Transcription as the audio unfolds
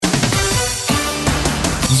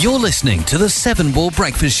You're listening to the Seven Ball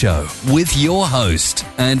Breakfast Show with your host,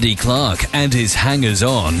 Andy Clark, and his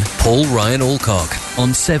hangers-on, Paul Ryan Alcock, on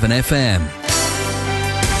 7FM.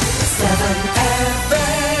 7FM.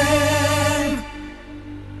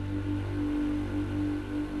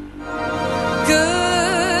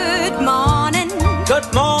 Good morning.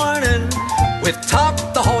 Good morning. We've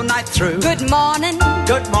talked the whole night through. Good morning.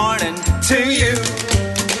 Good morning to you.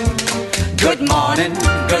 Good morning.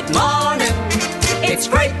 Good morning. It's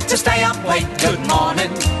great to stay up late. Good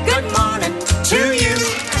morning to you.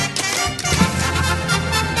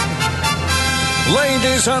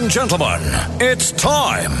 Ladies and gentlemen, it's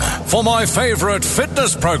time for my favourite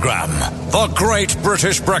fitness programme, The Great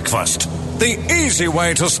British Breakfast. The easy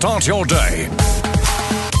way to start your day.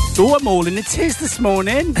 Oh, I'm all in a tiz this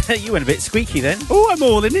morning. You went a bit squeaky then. Oh, I'm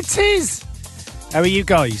all in a tiz. How are you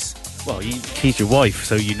guys? Well, he's your wife,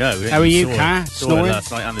 so you know. How are you, Car? Saw her Snoring?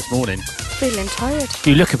 last night and this morning. Feeling tired.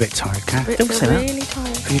 You look a bit tired, Car. Feel Don't say that. really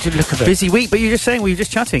tired. You do look a bit... Busy week, but you were just saying, we were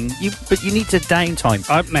just chatting. But you need to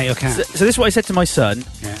downtime. Mate, I can't. So this is what I said to my son,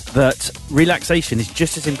 Yeah. that relaxation is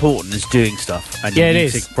just as important as doing stuff. And Yeah, you it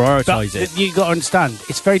need is. to prioritise But it. you got to understand,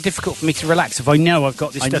 it's very difficult for me to relax if I know I've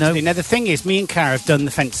got this I stuff know. to do. Now, the thing is, me and Cara have done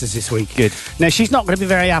the fences this week. Good. Now, she's not going to be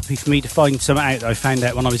very happy for me to find something out that I found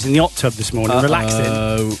out when I was in the hot tub this morning,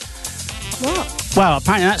 relaxing. What? Well,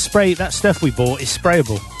 apparently that stuff we bought is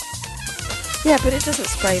sprayable. Yeah, but it doesn't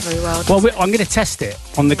spray very well. Well, I'm going to test it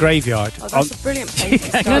on the graveyard. Oh, that's a brilliant place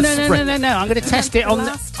to start. No. I'm going to test it on.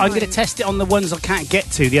 Last I'm going to time. test it on the ones I can't get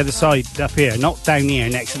to the other side up here, not down here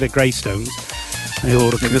next to the gravestones. I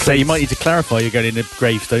was going to say, you might need to clarify you're going into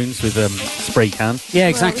gravestones with spray can. Yeah, Well,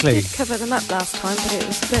 exactly. we did cover them up last time, but it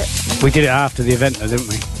was a bit... We did it after the event, though, didn't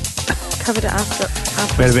we? Covered it after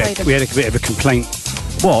We we had sprayed them. a bit of a complaint.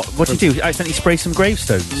 What? What did you do? Accidentally spray some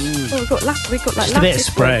gravestones? Well, we got like Just a bit of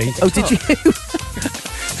spray. lattice Oh, at the did top. you?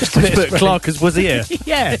 Just a bit of Put spray. Clark was here.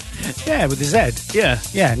 Yeah, with the Z. Yeah.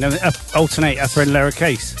 Yeah, no, alternate upper and lower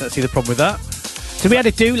case. Don't see the problem with that. So we had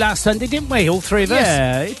a do last Sunday, didn't we? All three of us.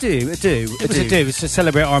 Yeah, it do. It was a do. It was to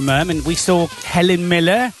celebrate our mum, and we saw Helen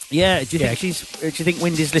Miller. Yeah, do you Yeah. think do you think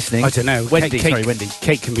Wendy's listening? I don't know. Wendy, Kate, Wendy.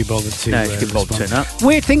 Kate can be bothered to. No, she can bother to respond. turn up.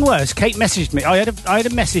 Weird thing was, Kate messaged me. I had a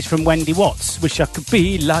message from Wendy Watts. Wish I could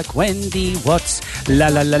be like Wendy Watts. La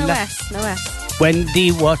la la No la. S.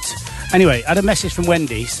 Wendy Watts. Anyway, I had a message from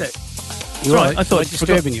Wendy. So, you're right. I thought I'd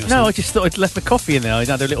disturbing you. Or No, something? I just thought I'd left the coffee in there. I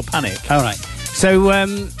had a little panic. All right. So,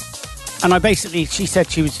 and I basically, she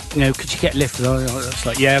said she was, could she get a lift? And I was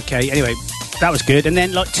like, yeah, okay. Anyway, that was good. And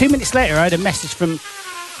then, like 2 minutes later, I had a message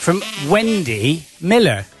from Wendy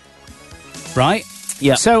Miller. Right?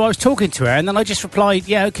 Yeah. So I was talking to her, and then I just replied,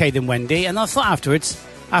 yeah, okay, then Wendy. And I thought afterwards,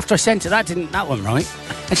 after I sent it, that one right.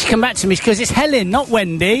 And she come back to me, she goes, it's Helen, not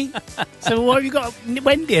Wendy. So why have you got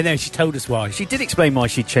Wendy? And then she told us why. She did explain why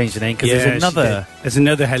she'd changed the name because Yeah, there's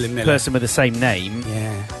another Helen Miller. person with the same name.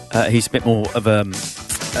 Yeah. Who's a bit more of a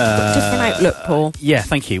Different outlook, Paul. Yeah,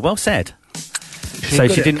 thank you. Well said.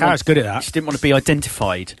 Kara's good at that. She didn't want to be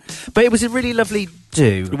identified, but it was a really lovely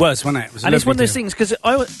do. It was, wasn't it? It was a And it's one of lovely those do. things because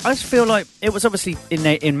I just feel like it was obviously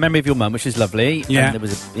in memory of your mum, which is lovely. Yeah. And there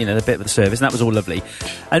was a bit of the service, and that was all lovely.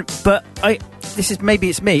 But maybe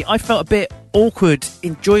it's me. I felt a bit awkward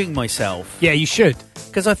enjoying myself Yeah, you should.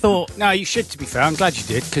 because I thought, No, you should, to be fair. I'm glad you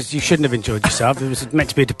did, because you shouldn't have enjoyed yourself. It was meant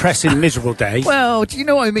to be a depressing, miserable day. well, do you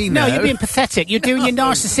know what I mean? No, though? you're being pathetic. You're doing your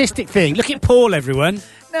narcissistic thing. Look at Paul, everyone.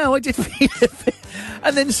 No, I did feel a bit.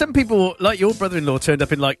 And then some people, like your brother-in-law, turned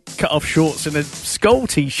up in like cut-off shorts and a skull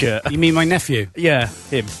T-shirt. You mean my nephew? Yeah,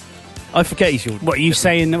 him. I forget he's your. What are you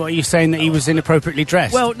saying? What are you saying that he was inappropriately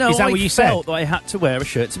dressed? Well, no, is that I what you felt said? that I had to wear a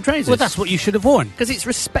shirt and trousers. Well, that's what you should have worn. because it's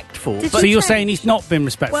respectful. Did but So you you're change? saying he's not been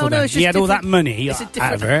respectful Well, no, then? it's He just had all that different- money it's a out of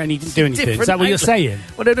different- her and he didn't do anything. Is different that what you're outlook. saying?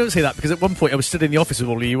 Well, no, don't say that because at one point I was stood in the office with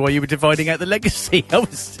all of you while you were dividing out the legacy. I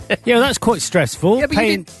was. Yeah, well, that's quite stressful. Yeah, but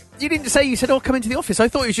Paying... you didn't say. You said, "Oh, come into the office." I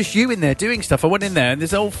thought it was just you in there doing stuff. I went in there and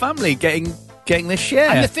there's a whole family getting their share.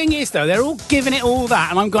 And the thing is, though, they're all giving it all that,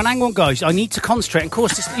 and I'm going, hang on, guys, I need to concentrate. And of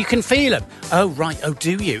course, you can feel them. Oh, right, oh,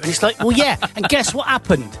 do you? And it's like, well, yeah. And guess what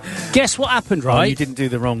happened? Guess what happened, Oh, right? you didn't do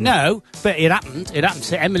the wrong. No, but it happened. It happened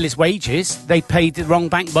to Emily's wages. They paid the wrong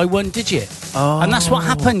bank by 1 digit. Oh. And that's what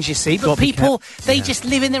happens, you see. But Gotta be people, they just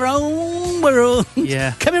live in their own world.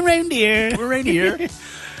 Yeah. Coming round here. We're in here.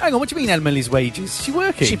 Hang on, what do you mean Emily's wages? Is she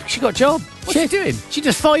working? She got a job. What's she doing? She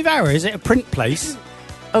does 5 hours at a print place.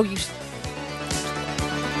 Oh, you.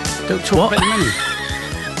 Don't talk about the money.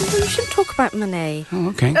 Well, you shouldn't talk about money. Oh,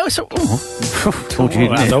 okay. Oh, so. Oh. Told you,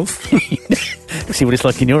 Oh, didn't it? Adolf. See what it's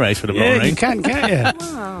like in your house for the Yeah, morning. you can't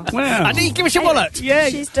you? Well, Andy, give us your wallet. yeah.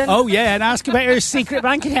 She's done- Oh, yeah, and ask about her secret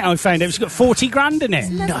bank account. I found out she's got 40 grand in it.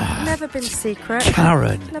 Never been secret.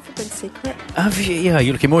 Karen. Never been secret. Have you? Yeah,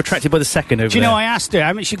 you're looking more attractive by the second over Do you know, there. I asked her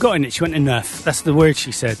how much she got in it. She went, enough. That's the word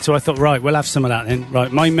she said. So I thought, right, we'll have some of that then.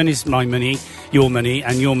 Right, my money's my money, your money,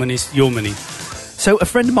 and your money's your money. So a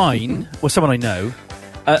friend of mine, or someone I know,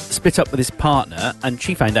 split up with his partner, and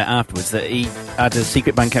she found out afterwards that he had a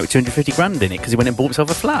secret bank account with 250 grand in it because he went and bought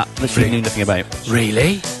himself a flat that she Really? knew nothing about.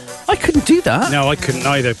 Really? I couldn't do that. No, I couldn't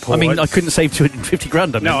either, Paul. I mean, I couldn't save 250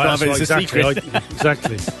 grand. I mean, No, but that's it's right, a exactly. secret.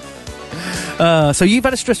 Exactly. So you've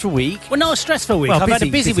had a stressful week. Well, not a stressful week. Well, I've had a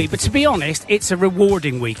busy, busy week, but to be honest, it's a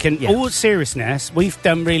rewarding week. And Yeah. all seriousness, we've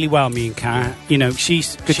done really well, me and Kat. You know,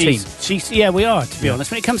 she's team. Yeah, we are. To be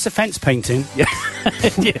honest, when it comes to fence painting, Yeah.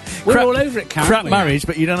 Yeah. we're Crap- all over it, Kat. Crap aren't we? marriage,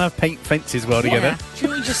 but you don't have paint fences well together. Do you know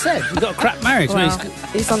what you just said? We've got a crap marriage. Well,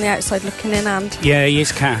 he's on the outside looking in, and Yeah, he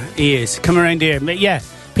is, Kat. He is. Come around here. But yeah,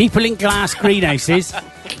 people in glass greenhouses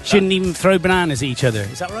shouldn't even throw bananas at each other.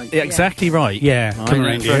 Is that right? Yeah, exactly right. Yeah, I come ain't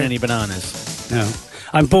around throwing here. any bananas. No.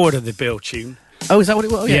 I'm bored of the Bill tune. Oh, is that what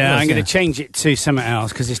it was? Yeah, it was, I'm going to change it to something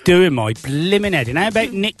else because it's doing my blimmin' head. And how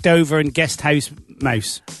about Nicked Over and Guest House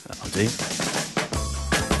Mouse? I'll do.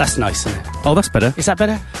 That's nice, isn't it? Oh, that's better. Is that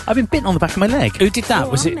better? I've been bitten on the back of my leg. Who did that?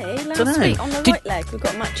 Was it? Last Dunno. week on the Did- right leg, we've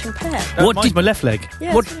got a matching pair. What Mine's did- my left leg?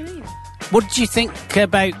 Yeah, What- that's what I mean. What did you think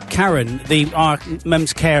about Karen, our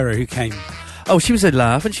mum's carer who came? Oh, she was a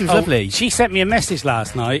laugh and she was lovely. She sent me a message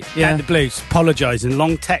last night Yeah. at the Blues, apologising,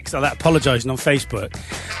 long text like that, apologising on Facebook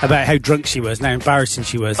about how drunk she was, how embarrassing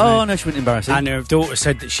she was. Oh, no, she wasn't embarrassing. And her daughter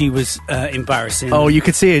said that she was embarrassing. Oh, you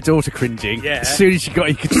could see her daughter cringing. Yeah. As soon as she got,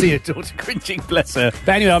 you could see her daughter cringing. Bless her.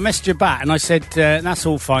 But anyway, I messaged her back and I said, that's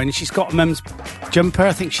all fine. And she's got a mum's jumper,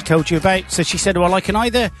 I think she told you about. So she said, well, you can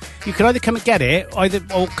either come and get it,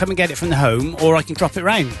 or come and get it from the home, or I can drop it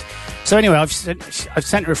round. So anyway, I've sent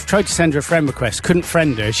her, tried to send her a friend request, couldn't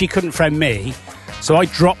friend her. She couldn't friend me. So I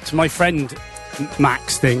dropped my friend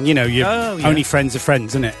Max thing. You know, you're only friends are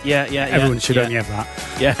friends, isn't it? Yeah. Everyone should yeah. only have that.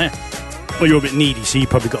 Yeah. Well, you're a bit needy, so you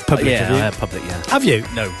probably got public, Yeah, have you? I have public, yeah. Have you?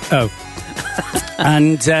 No. Oh.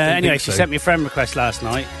 And anyway, she so. sent me a friend request last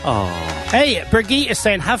night. Oh. Hey, Brigitte is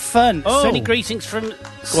saying, have fun. Oh. Sunny greetings from Go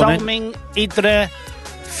on, Salming Idre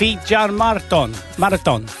Fijar Marathon.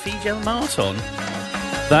 Fijel Marton.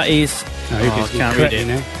 That is... No, I can't read it.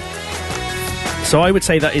 now. So I would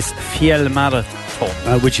say that is Fjell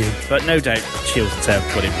Marathon. Would you? But no doubt she'll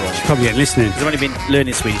got it wrong. Probably ain't listening. Because I've only been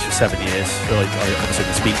learning Swedish for 7 years, so I obviously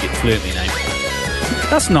can speak it fluently now.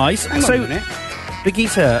 That's nice. Hang on so, a minute.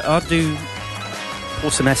 Brigitte, I'll do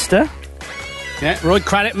all semester. Yeah, Roy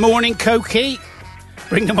Craddock, morning, Cokie.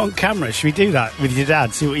 Bring them on camera. Should we do that with your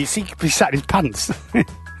dad? See what you see? He sat in his pants.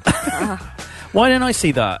 Why don't I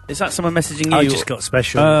see that? Is that someone messaging you? I just got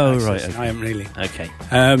special. Oh, access. right, okay. I am really. Okay.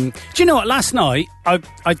 Do you know what? Last night, I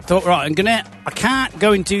thought, right, I can't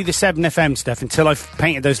go and do the 7FM stuff until I've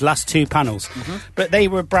painted those last two panels. But they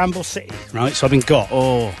were Bramble City, right? So I've been got.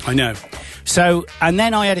 Oh. I know. So, and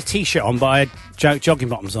then I had a T-shirt on, but I had jogging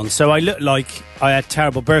bottoms on. So I looked like I had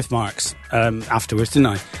terrible birthmarks afterwards, didn't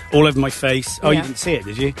I? All over my face. Oh, you Yeah. didn't see it,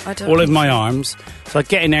 did you? I don't All over think my arms. So I'd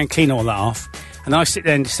get in there and clean all that off. And I sit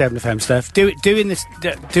there and do 7FM stuff.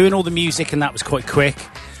 Doing all the music, and that was quite quick.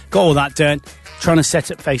 Got all that done. Trying to set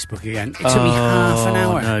up Facebook again. It took me half an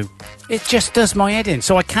hour. No. It just does my head in.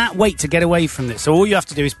 So I can't wait to get away from this. So all you have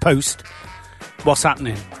to do is post what's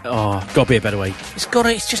happening. Oh, got to be a better way. It's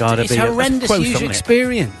Gotta it's be horrendous that's close, user isn't it?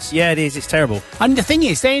 experience. Yeah, it is. It's terrible. And the thing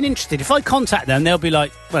is, they ain't interested. If I contact them, they'll be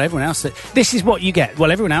like, well, everyone else says, this is what you get.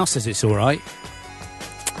 Well, everyone else says it's all right.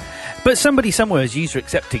 But somebody somewhere is user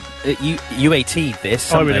accepting. UAT'd this.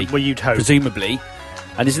 Somebody, well, you'd hope. presumably.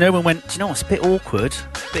 And there's no one went, do you know what? It's a bit awkward,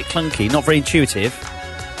 a bit clunky, not very intuitive.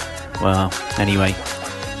 Well, anyway.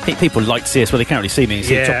 People like to see us. Well, they can't really see me.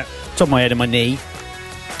 See Yeah. top of my head and my knee.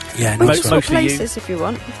 Yeah, We Mo- can swap mostly you. places if you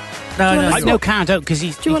want. No, Do you no. wanna no, can't, don't, because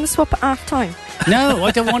he's... Do you want to swap at half time? No, I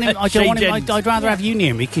don't want him. I don't want him. Change I'd rather have you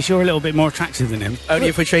near me, because you're a little bit more attractive than him. Only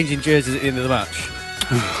if we're changing jerseys at the end of the match.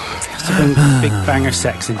 To bring big banger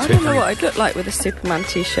sex into I it. don't know what I'd look like with a Superman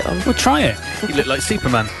t-shirt on. Well, try it. You look like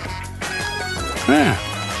Superman. Yeah.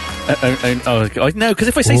 No, because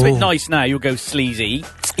if I say something Oh. nice now, you'll go sleazy.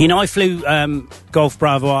 You know, I flew Golf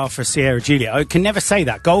Bravo Alpha Sierra Juliet. I can never say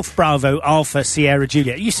that. Golf Bravo Alpha Sierra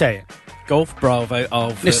Juliet. You say it. Golf Bravo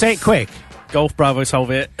Alpha. No, say it quick. Golf Bravo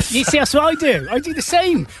Solve it. You see, that's what I do. I do the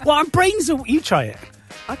same. Well, our brains are... You try it.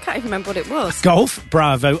 I can't even remember what it was. Golf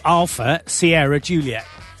Bravo Alpha Sierra Juliet.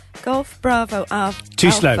 Golf Bravo Alpha.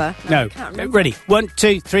 Too slow. I No. can't remember. Ready. 1,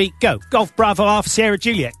 2, 3, go. Golf Bravo Alpha Sierra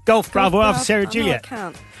Juliet. Golf Bravo Alpha Sierra No, I Juliet.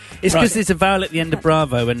 can't. It's Right. because there's a vowel at the end of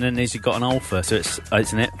Bravo, and then you've got an alpha, so it's,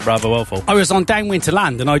 isn't it? Bravo Alpha. I was on downwind to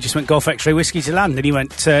land, and I just went Golf X-ray whiskey to land, and he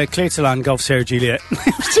went clear to land, Golf Sierra Juliet.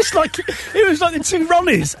 It was just like the two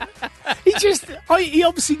Ronnies.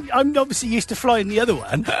 I'm obviously used to flying the other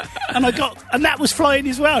one, and that was flying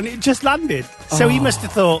as well, and it just landed. So he must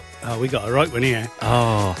have thought, oh, we got a right one here.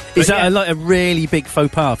 Oh. Is But that a really big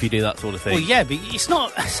faux pas if you do that sort of thing? Well, yeah, but it's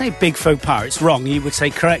not. I say big faux pas. It's wrong. You would say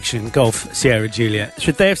correction, Golf Sierra Juliet.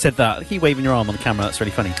 Should they have said that? Keep waving your arm on the camera, that's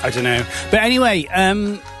really funny. I don't know. But anyway,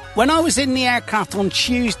 when I was in the aircraft on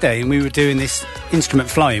Tuesday and we were doing this instrument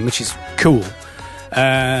flying, which is cool. Is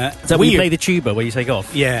that when you play the tuba where you take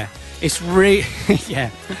off? Yeah. It's yeah.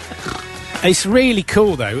 It's really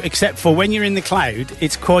cool though, except for when you're in the cloud,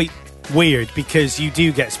 it's quite weird because you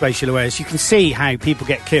do get spatial awareness. You can see how people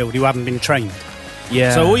get killed who haven't been trained.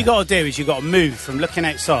 Yeah. So all you got to do is you got to move from looking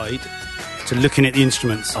outside to looking at the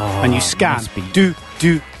instruments, and you scan. must be- Do,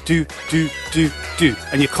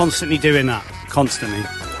 and you're constantly doing that. Constantly.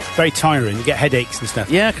 Very tiring. You get headaches and stuff.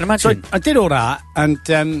 Yeah, I can So imagine. I did all that, and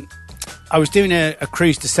I was doing a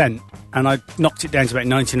cruise descent, and I knocked it down to about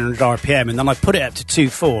 1900 RPM, and then I put it up to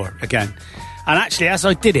 2.4 again. And actually, as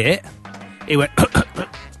I did it, it went like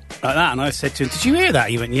that, and I said to him, "Did you hear that?"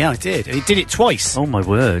 He went, "Yeah, I did." And he did it twice. Oh, my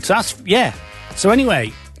word. So that's, yeah. So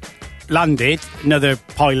anyway, landed, another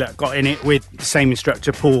pilot got in it with the same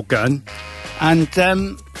instructor, Paul Gunn, and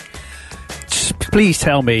Just please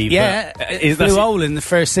tell me. yeah, that, it blew a hole in the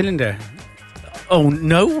first cylinder. Oh,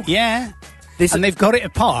 no. Yeah. This- And they've got it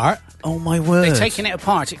apart. Oh, my word. They're taking it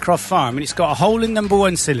apart at Croft Farm, and it's got a hole in number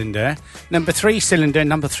 1 cylinder, number 3 cylinder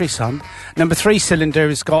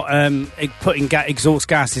has got putting exhaust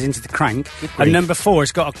gases into the crank, grief. and number 4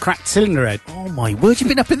 has got a cracked cylinder head. Oh, my word. You've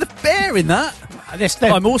been up in the bear in that.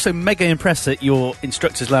 I'm also mega impressed that your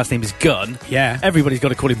instructor's last name is Gunn. Yeah. Everybody's got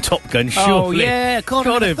to call him Top Gun, surely. Oh yeah, God, I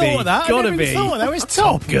Gotta never be. thought of that. Gotta I never be. even thought that was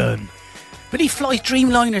Top Gun. But he flies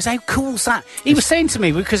Dreamliners. How cool's that? He was saying to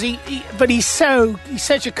me because he's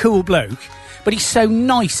such a cool bloke, but he's so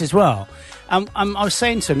nice as well. I was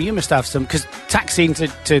saying to him, you must have some, because taxiing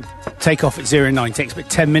to take off at 09 takes about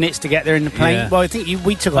 10 minutes to get there in the plane. Yeah. Well, I think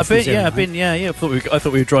we took off. I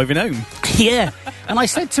thought we were driving home. Yeah, and I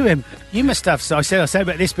said to him, "You must have." So I said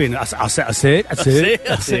about this being. I said,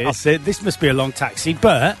 this must be a long taxi,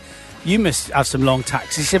 but you must have some long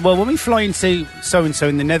taxis. He said, "Well, when we fly into so and so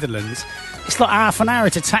in the Netherlands, it's like half an hour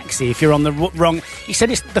to taxi if you're on the wrong." He said,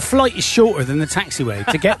 "The flight is shorter than the taxiway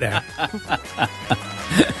to get there."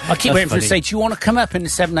 I keep waiting for him to say, "Do you want to come up in the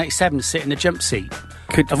 787, sit in the jump seat?"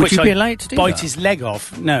 Of Would which you be I allowed to do bite that? his leg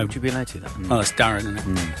off? No. Would you be allowed to do that? Oh, that's Darren,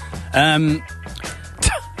 isn't it?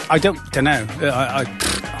 I don't know. I'm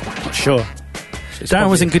not sure. It's Darren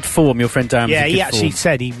was probably- in good form. Your friend Darren. Yeah, was in he good actually form.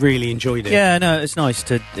 said he really enjoyed it. Yeah, no, it was nice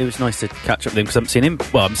to catch up with him because I haven't seen him.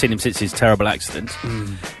 Well, I haven't seen him since his terrible accident.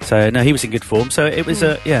 So no, he was in good form. So it was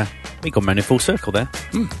we got round in full circle there.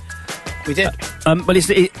 We did.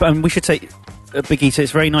 We should say, Big Eater,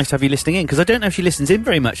 it's very nice to have you listening in because I don't know if she listens in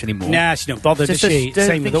very much anymore. Nah, she's not bothered, Just is she? don't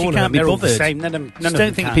Same think with she all of can't them. be They're all the bothered. same. None of Just them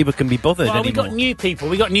don't think can. people can be bothered Well, we anymore. got new people.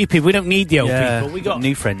 We got new people. We don't need the old Yeah, people. We got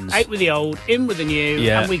new friends. Out with the old, in with the new.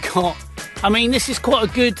 Yeah. And we got. I mean, this is quite a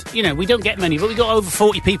good. We don't get many, but we got over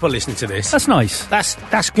 40 people listening to this. That's nice.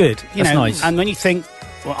 That's good. That's nice. And when you think,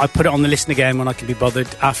 well, I put it on the list again when I can be bothered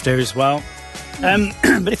after as well.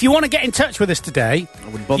 But if you want to get in touch with us today, I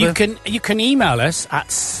wouldn't bother. you can email us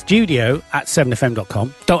at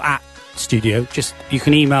studio@7fm.com. Don't at studio, just you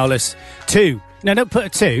can email us to. No, don't put a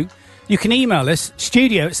 2. You can email us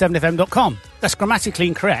studio@7fm.com. That's grammatically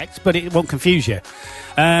incorrect, but it won't confuse you.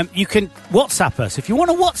 You can WhatsApp us if you want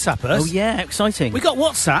to WhatsApp us. Oh yeah, exciting. We got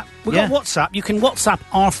WhatsApp. Yeah. Got WhatsApp. You can WhatsApp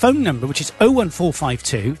our phone number, which is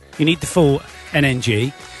 01452. You need the full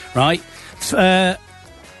NNG, right?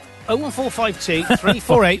 01452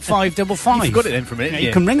 348 555. You forgot it then for a minute, You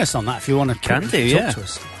yeah. can ring us on that if you want to Can do, talk yeah. to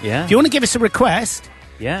us. Yeah. If you want to give us a request,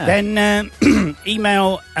 Yeah. then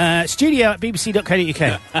email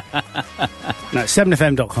studio@bbc.co.uk. No,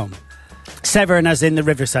 7fm.com. Severn as in the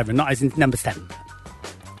River Severn, not as in number 7.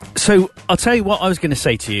 So I'll tell you what I was going to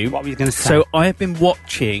say to you. What were you going to say? So I have been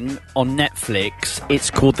watching on Netflix. It's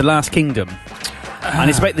called The Last Kingdom.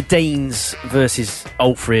 And it's about the Danes versus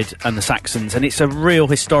Alfred and the Saxons, and it's a real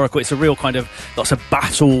historical. It's a real kind of lots of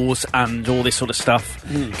battles and all this sort of stuff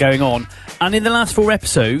going on. And in the last 4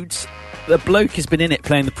 episodes, the bloke has been in it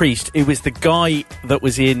playing the priest. It was the guy that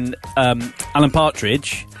was in Alan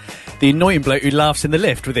Partridge, the annoying bloke who laughs in the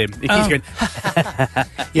lift with him. He keeps going.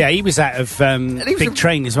 Yeah, he was out of he was Big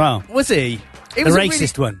Train as well. Was he? It The was a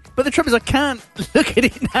racist one. But the trouble is, I can't look at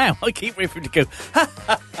it now. I keep waiting for him to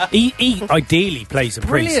go, He ideally plays a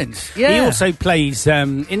priest. Brilliant, yeah. He also plays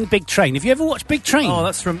in Big Train. Have you ever watched Big Train? oh,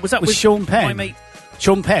 that's from... Was that with with Sean Penn.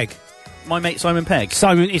 Sean Pegg. My mate Simon Pegg?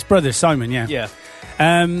 Simon, his brother Simon, yeah. Yeah.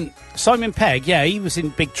 Simon Pegg, yeah, he was in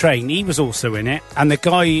Big Train. He was also in it. And the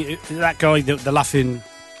guy, the laughing...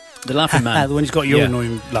 The Laughing Man. the one who's got your Yeah.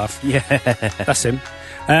 annoying laugh. Yeah. That's him.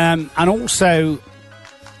 And also,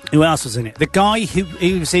 who else was in it? The guy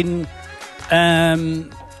who was in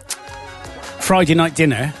Friday Night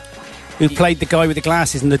Dinner, who played the guy with the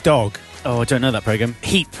glasses and the dog. Oh, I don't know that programme.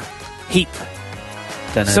 Heap.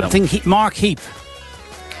 Don't know Something, Mark Heap.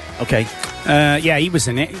 that one. Okay. Yeah, he was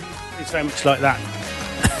in it. It's very much like that.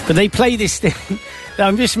 But they play this thing.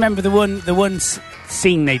 I just remember the one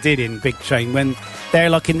scene they did in Big Train when they're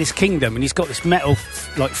like in this kingdom and he's got this metal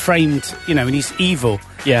like framed, and he's evil.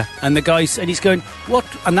 Yeah. And he's going, what?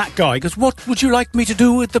 And that guy goes, what would you like me to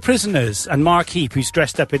do with the prisoners? And Mark Heap, who's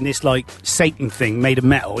dressed up in this like Satan thing made of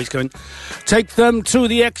metal, he's going, take them to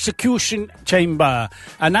the execution chamber.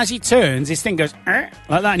 And as he turns, his thing goes, like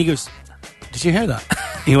that. And he goes, did you hear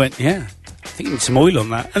that? He went, yeah. I think you need some oil on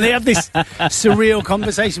that. And they have this surreal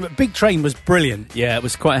conversation. But Big Train was brilliant. Yeah, it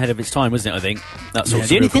was quite ahead of its time, wasn't it, I think? That sort of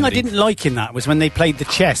The only thing I comedy. didn't like in that was when they played the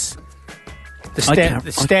chess.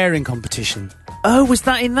 The staring competition. Oh, was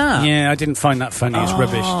that in that? Yeah, I didn't find that funny. It was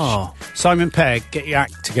rubbish. Simon Pegg, get your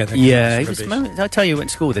act together. Yeah, It he was was, rubbish. I tell you, I went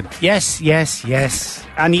to school with him. Yes.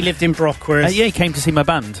 And he lived in Brockworth. Yeah, he came to see my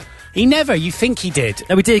band. He never, you think he did.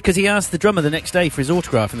 No, we did, because he asked the drummer the next day for his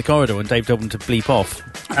autograph in the corridor and Dave told him to bleep off.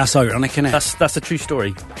 That's ironic, isn't it? That's a true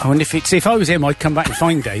story. I wonder if I was him, I'd come back and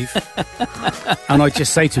find Dave. And I'd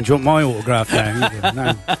just say to him, do you want my autograph now? He'd go,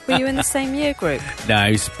 no. Were you in the same year group? No,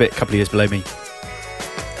 he's a couple of years below me.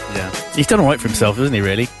 Yeah. He's done all right for himself, hasn't he,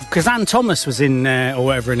 really? Because Anne Thomas was in, or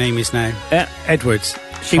whatever her name is now. Yeah. Edwards.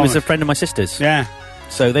 She was a friend of my sister's. Yeah.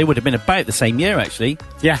 So they would have been about the same year, actually.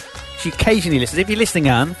 Yeah. She occasionally listens. If you're listening,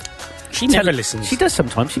 Anne... She never listens. She does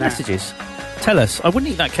sometimes. She No. messages. Tell us. I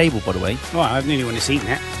wouldn't eat that cable, by the way. Well, I nearly want to eat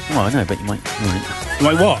it. Oh, I know, but you might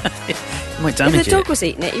Like what? you might If damage the dog it. was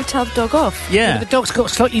eating it, you'd tell the dog off. Yeah. The dog's got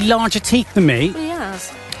slightly larger teeth than me. He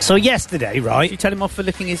has. So yesterday, Did you right? tell him off for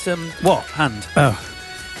licking his What? hand? Oh.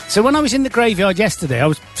 So when I was in the graveyard yesterday, I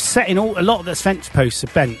was setting a lot of the fence posts are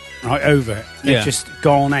bent right over. They've Yeah. just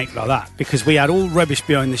gone out like that because we had all rubbish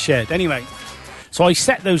behind the shed. Anyway, so I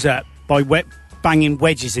set those up by banging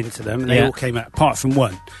wedges into them, and they Yeah. all came out apart from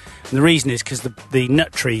one. And the reason is because the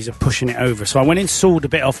nut trees are pushing it over. So I went and sawed a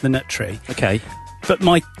bit off the nut tree, Okay. but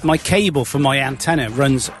my cable for my antenna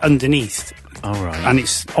runs underneath, All right. and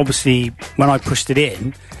it's obviously when I pushed it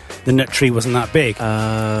in, the nut tree wasn't that big.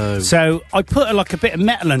 Oh. So I put a bit of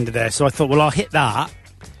metal under there. So I thought, well, I'll hit that,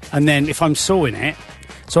 and then if I'm sawing it,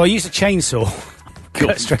 so I used a chainsaw,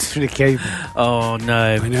 cut straight through the cable. Oh,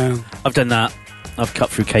 no. I know. I've done that. I've cut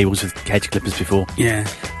through cables with hedge clippers before. Yeah,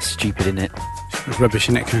 Stupid, isn't it? it's rubbish,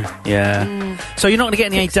 isn't it? Yeah. So you're not going to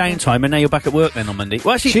get any downtime, and now you're back at work then on Monday.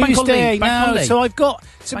 Well, actually, bank holiday. Tuesday, Bank no. holiday. So I've got.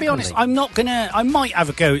 To Bank be honest, holiday. I'm not gonna. I might have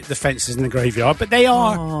a go at the fences in the graveyard, but they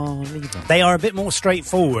are. Oh, leave them. They are a bit more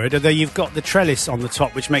straightforward, although you've got the trellis on the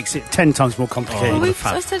top, which makes it 10 times more complicated. Well,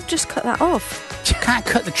 fab. I said just cut that off. You can't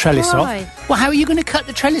cut the trellis Why? off. Well, how are you going to cut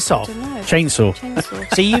the trellis off? I don't know. Chainsaw.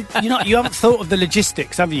 Chainsaw. So you haven't thought of the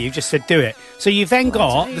logistics, have you? You've just said do it. So you've then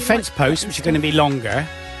got do the you fence like- posts, which are going to be longer.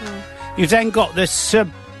 You've then got the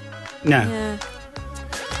No,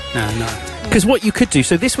 Yeah. no. Because what you could do,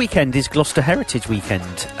 so this weekend is Gloucester Heritage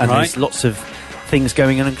Weekend, and Right. there's lots of things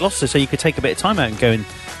going on in Gloucester, so you could take a bit of time out and go and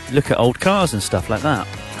look at old cars and stuff like that.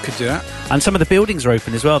 Could do that. And some of the buildings are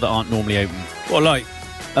open as well that aren't normally open. What, like?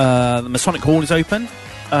 The Masonic Hall is open.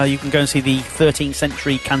 You can go and see the 13th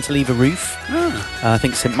century cantilever roof. I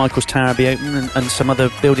think St Michael's Tower will be open, and some other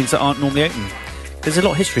buildings that aren't normally open. There's a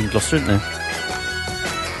lot of history in Gloucester, isn't there?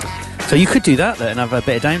 So you could do that and have a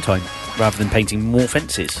bit of downtime rather than painting more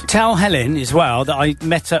fences. Tell Helen as well that I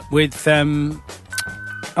met up with Derek.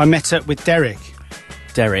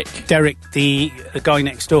 Derek, the guy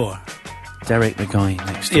next door. Derek, the guy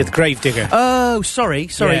next door. Yeah, the grave digger. Oh, sorry,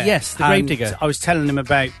 Yeah. yes, the grave And digger. I was telling him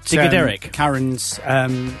about Digger Derek. Karen's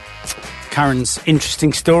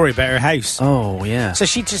interesting story about her house. Oh, yeah. So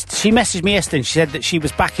she messaged me yesterday and she said that she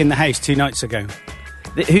was back in the house 2 nights ago.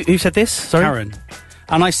 Who said this? Sorry? Karen.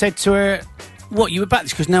 And I said to her, what, you were back?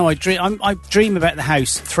 She goes, no, I dream about the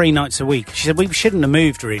house 3 nights a week. She said, we shouldn't have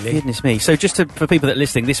moved, really. Goodness me. So just for people that are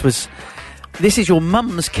listening, this is your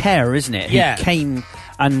mum's care, isn't it? Who Yeah. came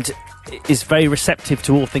and is very receptive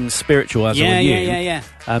to all things spiritual, as are you. Yeah.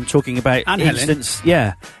 Talking about And Helen. incidents,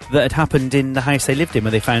 that had happened in the house they lived in,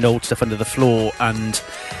 where they found old stuff under the floor, and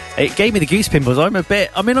it gave me the goose pimples. I'm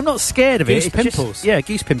not scared of Goose it. It's pimples? just,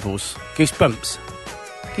 goose pimples. Goosebumps.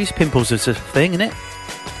 Goose pimples is a thing, isn't it?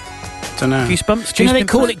 Don't know. Goosebumps. Do you know they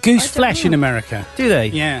Goose call pimples? it goose I don't flesh know. in America? Do they?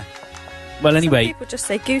 Yeah. Well, Some anyway. people just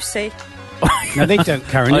say goosey. No, they don't,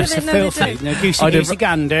 Karen. I- It's a No, they filthy. don't. No, goosey, I'd have- goosey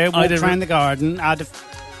gander, I'd walked have- around the garden, I'd have...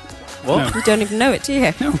 What? You don't even know it, do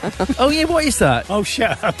you? Oh yeah, what is that? Oh,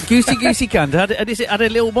 shut up. Goosey gander. Had a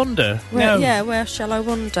little wander. Where, No. Yeah, where shall I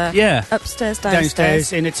wander? Yeah. Upstairs,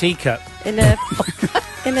 Downstairs in a teacup. In a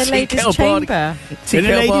ladies' kettle chamber. Tea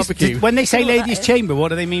kettle barbecue. When they say Don't know what ladies' that is. chamber, what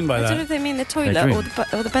do they mean by I don't know that? if they mean the toilet Bedroom.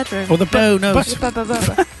 or the bedroom. Or the No, no. but-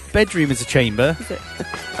 Ba-ba-ba-ba. Bedroom is a chamber. Is it?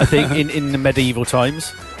 I think in the medieval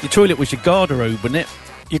times. Your toilet was your garderobe, wasn't it?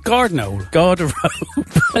 your garden hole. Garderobe.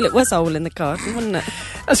 Well, it was a hole in the garden, wasn't it?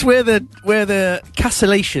 That's where the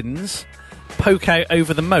castellations poke out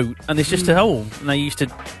over the moat, and there's just a hole, and they used to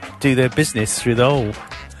do their business through the hole,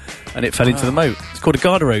 and it fell into the moat. It's called a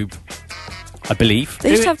garderobe, I believe.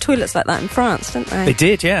 They used to have toilets like that in France, didn't they? They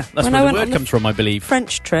did, yeah. That's When I where the went word on the comes from, I believe.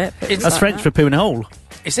 French trip. it was That's like French that. for poo in a hole.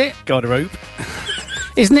 Is it? Garderobe.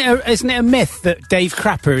 Isn't it a myth that Dave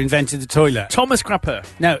Crapper invented the toilet? Thomas Crapper.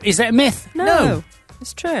 No, is that a myth? No,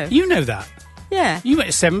 it's true. You know that. Yeah. You went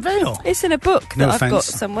to Seven Vale. It's in a book No that I've got offence.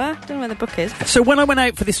 somewhere. Don't know where the book is. So when I went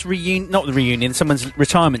out for this not the reunion, someone's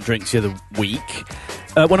retirement drinks the other week,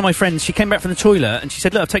 one of my friends, she came back from the toilet and she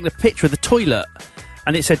said, look, I've taken a picture of the toilet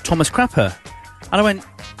and it said Thomas Crapper. And I went,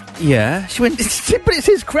 yeah. She went, but it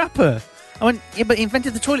says Crapper. I went, yeah, but he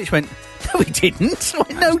invented the toilet. She went, no, he didn't. I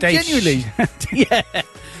went, no, Dave genuinely. Yeah.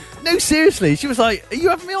 No, seriously. She was like, are you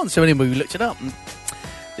having me on? So anyway, we looked it up. And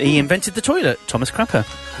he invented the toilet, Thomas Crapper.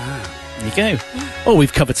 There you go. Oh,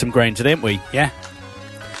 we've covered some ground today, haven't we? Yeah.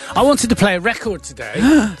 I wanted to play a record today,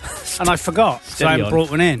 and I forgot, so I haven't on.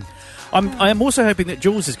 brought one in. I am also hoping that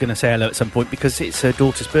Jules is going to say hello at some point because it's her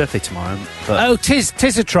daughter's birthday tomorrow. But Oh,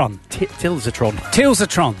 Tizatron. Tilsatron.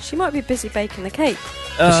 Tilsatron. She might be busy baking the cake.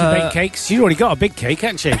 Does she bake cakes? She's already got a big cake,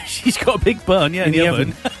 hasn't she? She's got a big bun, yeah, in the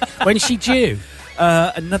oven. When's she due?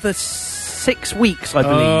 Another 6 weeks, I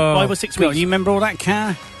believe. 5 or 6 God, weeks. you remember all that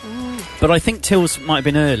car? But I think Tils might have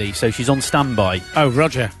been early, so she's on standby. Oh,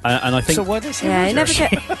 Roger. And I think... So what is it? Yeah, you Roger?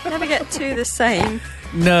 never get two the same.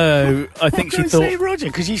 No, I think she Don't say thought... Roger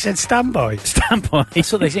because you said standby. Standby.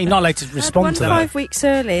 That's what they say. You're not allowed to I had respond one to that. 5 weeks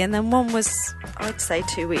early, and then one was, I'd say,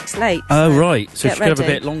 2 weeks late. Oh, right. So get she could have a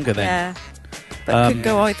ready. bit longer then. Yeah, but could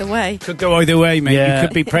go either way. Could go either way, mate. Yeah. You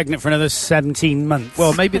could be pregnant for another 17 months.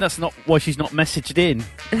 Well, maybe that's not why she's not messaged in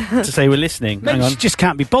to say we're listening. maybe Hang on. she just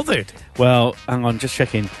can't be bothered. Well, hang on, just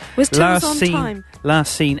checking. Was Tills on scene, time?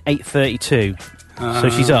 Last scene, 8:32. So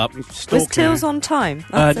she's up. Was Tills on time?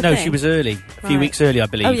 That's the No, thing. she was early. A few Right. weeks early, I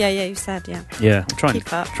believe. Oh, yeah, you said, yeah. Yeah, I'm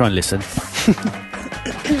Keep up. try and listen.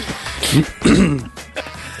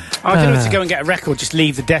 I don't know if to go and get a record, just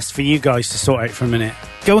leave the desk for you guys to sort out for a minute.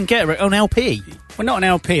 Go and get it on LP. Well, not an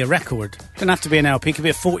LP, a record. Doesn't have to be an LP, it could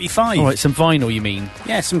be a 45. All right, some vinyl, you mean?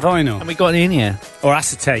 Yeah, some vinyl. And we got it in here. Or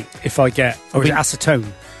acetate, if I get. Or is it acetone?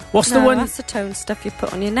 What's No, the one? acetone stuff you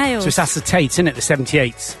put on your nails. So it's acetate, isn't it? The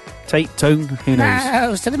 78s. Tate, tone, who knows?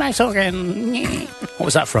 Nose to the mouse organ. What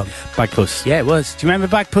was that from? Bagpuss. Yeah, it was. Do you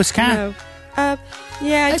remember Bagpuss Cat? No.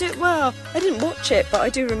 Yeah, I do. Well, I didn't watch it, but I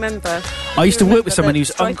do remember. I used to work with Remember someone the whose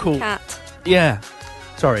stripy uncle... Cat. Yeah.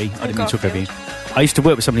 Sorry, I didn't mean to talk over you. I used to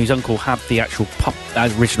work with someone whose uncle had the actual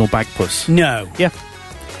original Bagpuss. No. Yeah.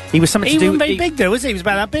 He was something He to do... wasn't very big, though, was he? He was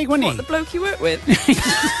about that big, wasn't What, he? the bloke you work with?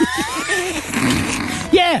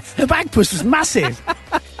 Yeah, the Bagpuss was massive.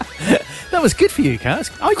 That was good for you, Kat.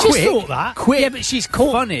 I just thought that. Quick. Yeah, but she's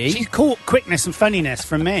caught... Funny. She's caught quickness and funniness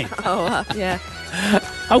from me. Oh, yeah.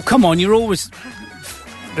 Oh, come on, you're always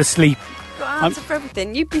asleep. Got answer for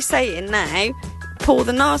everything. You'd be saying now, Paul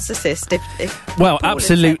the narcissist. If Well, Paul had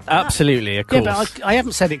said that. absolutely, of Yeah, course. but I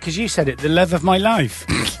haven't said it because you said it. The love of my life.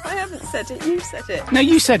 I haven't said it. You said it. No,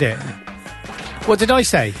 you said it. What did I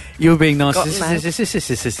say? You were being Got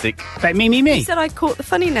narcissistic. About me? You said I caught the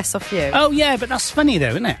funniness off you. Oh, yeah, but that's funny, though,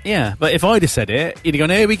 isn't it? Yeah, but if I'd have said it, you'd have gone,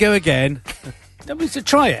 here we go again. That was to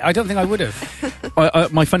try it. I don't think I would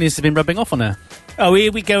have. My funniness has been rubbing off on her. Oh,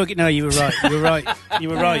 here we go again. No, you were right. You were right. You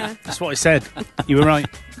were right. That's what I said. You were right.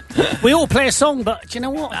 We all play a song, but do you know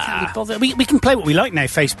what? I can't be bothered. We can play what we like now.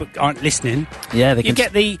 Facebook aren't listening. Yeah, they You can...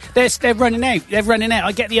 get they're running out. They're running out.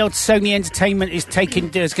 I get the old Sony Entertainment is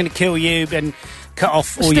going to kill you, and cut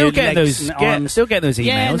off all Still your get legs those. and arms. Still get those emails.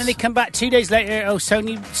 Yeah, and then they come back 2 days later. Oh,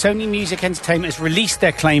 Sony Music Entertainment has released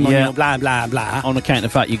their claim on your blah blah blah. On account of the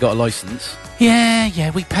fact you got a license,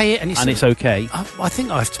 Yeah, we pay it, and it's okay. I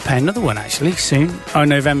think I have to pay another one actually soon. Oh,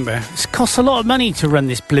 November. It costs a lot of money to run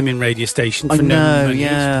this blimmin' radio station for I no know, money.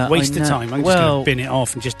 yeah, It's a waste I of know. time. I'm just going to bin it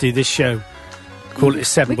off and just do this show. Call it a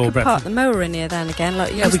seven We ball could park breakfast. the mower in here then again,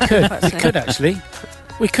 like you Yeah, used we to do, could. We actually. could actually.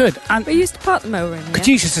 We could. And We used to park the mower in here. could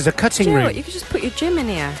use this as a cutting Do you know room. what? You could just put your gym in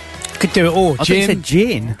here. Could do it all. I thought you Gym. said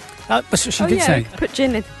gin. That's what she oh did yeah, say. we could put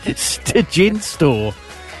gin in. It's a gin store.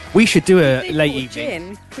 We should do a We'd late need more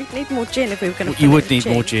evening. gin. We'd need more gin if we were going to. You would need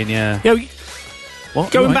more gin, yeah. Yeah,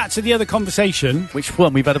 What? going Right. back to the other conversation, Which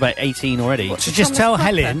one? We've had about 18 already. to just Thomas tell Crapper?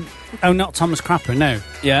 Helen, oh, not Thomas Crapper, no,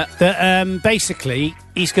 Yeah. that basically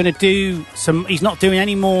he's going to do some. He's not doing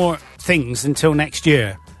any more things until next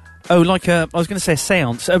year. Oh, like I was going to say a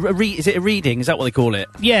séance. Is it a reading? Is that what they call it?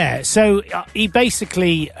 Yeah, so he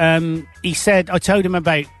basically he said, I told him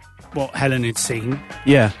about what Helen had seen,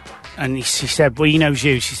 Yeah. and she said, well, he knows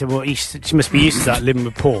you. She said, well, she must be used to that living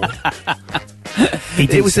with Paul. He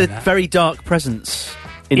did It was say a that. very dark presence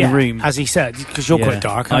in Yeah, the room. as he said, because you're Yeah. quite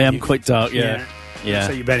dark. I aren't am you? quite dark, yeah. Yeah.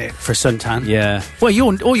 So you better for suntan. Yeah. Well,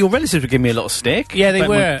 all your relatives were giving me a lot of stick. Yeah, they about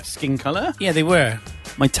my were. skin colour, Yeah, they were.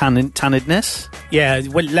 my tannedness. Yeah,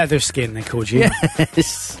 well, leather skin they called you.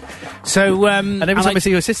 Yes. So And every time I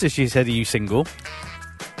see your sister, she said, "Are you single?"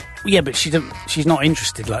 yeah, but she's not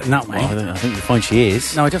interested like in that way. Well, I think you'll find she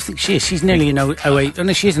is. No, I don't think she is. She's nearly an OAP. Oh,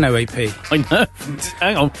 no, she is an OAP. I know.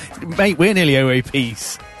 Hang on, mate. We're nearly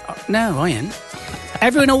OAPs. No, I ain't.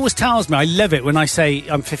 Everyone always tells me, I love it when I say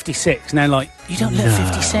I'm 56. And they're like, you don't look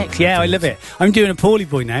 56. Yeah, I love it. I'm doing a Paulie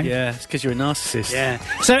boy now. Yeah, it's because you're a narcissist. Yeah.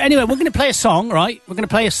 So anyway, we're going to play a song, right? We're going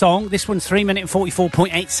to play a song. This one's 3 minutes and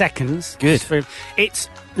 44.8 seconds. Good. It's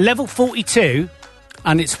level 42,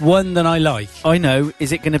 and it's one that I like. I know.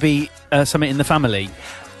 Is it going to be something in the family?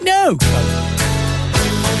 No!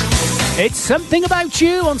 It's Something About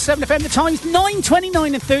You on 7FM. The time's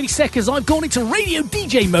 9:29 and 30 seconds. I've gone into radio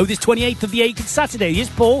DJ mode this 28th of the 8th. It's Saturday. Here's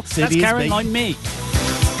Paul. City That's is Caroline, me.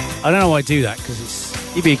 I don't know why I do that, because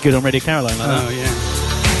it's... You'd be good on Radio Caroline like that. Oh, yeah.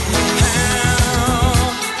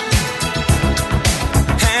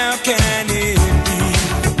 How can it be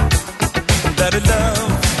that a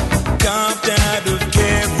love carved out of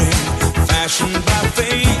caring, fashioned by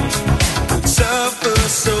fate, could suffer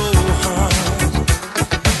so hard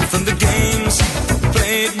from the games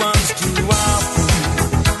played once too often,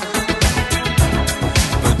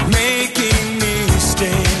 but making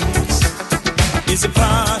mistakes is a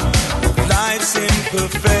part of life's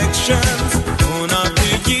imperfections. Born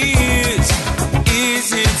after years, is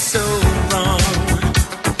it so wrong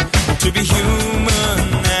to be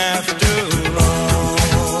human after all?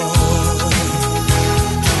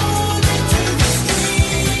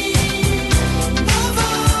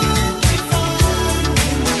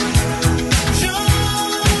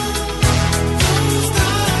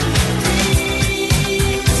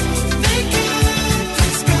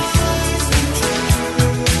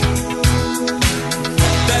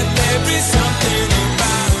 That there is something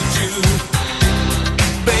about you,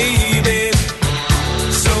 baby,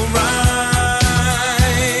 so right.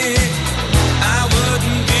 I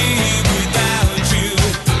wouldn't be without you,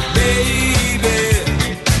 baby,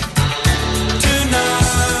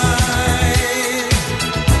 tonight.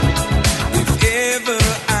 If ever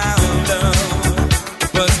our love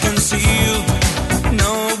was concealed,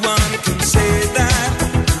 no one can say that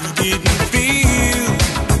we didn't feel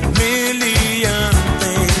million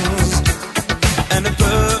things and a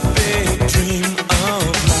perfect dream of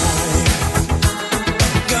life.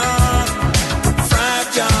 Gone,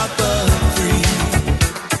 fragile but free,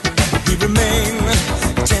 we remain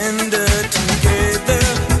tender together.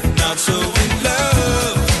 Not so in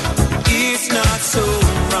love, it's not so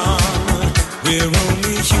wrong. We're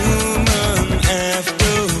only human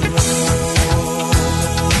after all.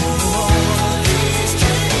 These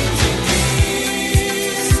changing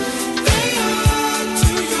days, they add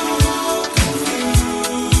to your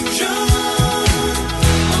confusion.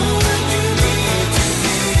 Oh, when you need to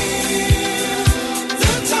hear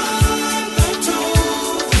the time that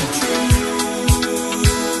told the truth.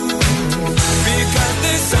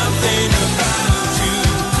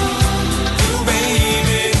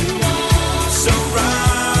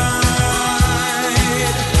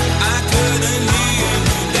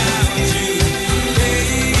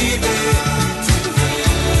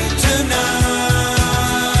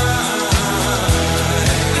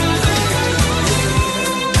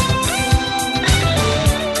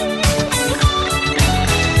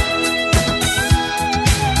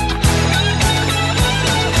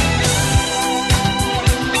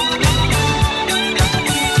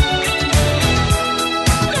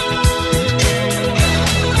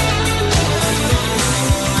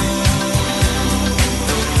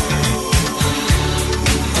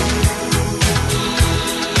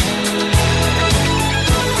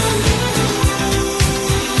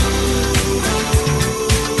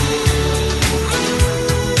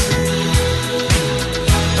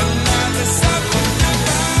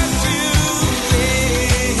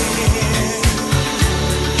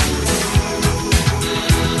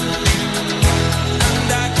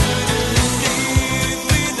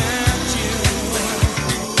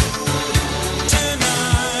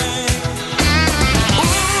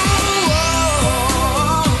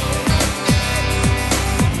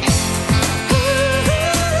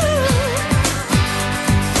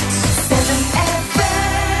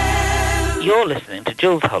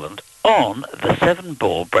 Jools Holland on the 7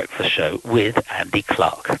 Ball Breakfast Show with Andy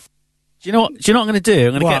Clark. Do you know what I'm going to do? I'm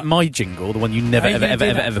going to What? get my jingle, the one you never, How are you ever, gonna ever, do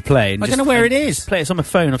ever, that? ever play. And I just- don't know where it and is. Play it. It's on my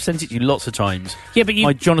phone. I've sent it to you lots of times. Yeah, but you...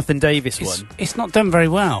 My Jonathan Davis one. It's not done very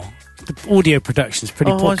well. The audio production's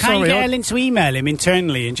pretty Oh, poor. I'm Can't you sorry, get I- Ellen to email him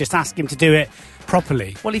internally and just ask him to do it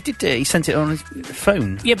properly? Well, he did do it. He sent it on his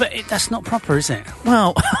phone. Yeah, but that's not proper, is it?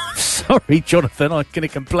 Well, sorry, Jonathan. I'm going to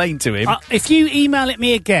complain to him. If you email it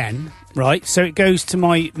me again, right, so it goes to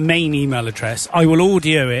my main email address, I will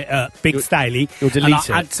audio it at Big Staley. you'll delete and I'll it.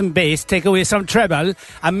 add some bass, take away some treble,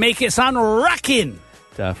 and make it sound rocking.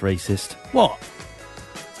 Daft racist. What?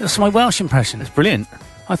 That's my Welsh impression. That's brilliant.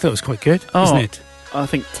 I thought it was quite good, Oh. isn't it? I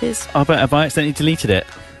think... It is. I bet have I accidentally deleted it?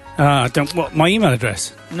 Don't. What? My email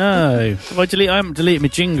address? No. If I haven't deleted my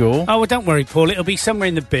jingle. Oh, well, don't worry, Paul. It'll be somewhere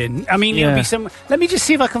in the bin. I mean, it'll Yeah. be some. Let me just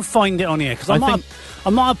see if I can find it on here because I might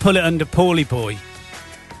have put it under Paulie Boy.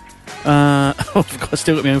 I've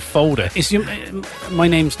still got my own folder. It's your, my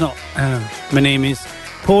name's not. My name is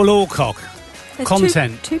Paul Alcock. There's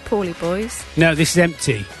Content. Two Paulie boys. No, this is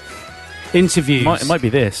empty. Interviews. It might be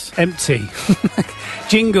this. Empty.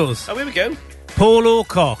 Jingles. Oh, here we go. Paul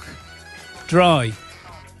Alcock. Dry.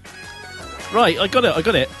 Right, I got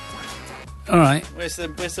it. All right. Where's the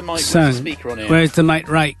mic? Son, Where's the speaker on here? Where's the mic?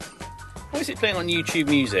 Right. Why is it playing on YouTube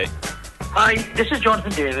Music? Hi, this is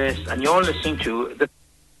Jonathan Davis, and you're listening to the...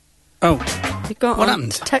 Oh. You got What on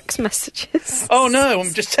happened? text messages. Oh no,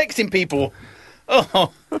 I'm just texting people.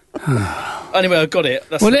 Oh. Anyway, I got it.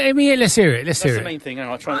 That's, Well, let's hear it. Let's that's hear the it. main thing. Hang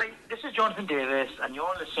on, I'll try. Hi, this is Jonathan Davis, and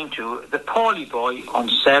you're listening to the Paulie Boy on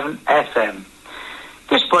 7FM.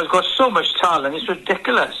 This boy's got so much talent, it's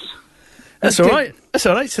ridiculous. That's all right. That's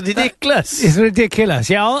all right. It's ridiculous. It's ridiculous.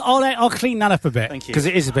 Yeah, I'll clean that up a bit. Thank you. Because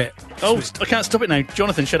it is a bit. Oh, I can't stop it now.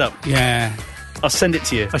 Jonathan, shut up. Yeah. I'll send it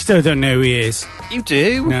to you. I still don't know who he is. You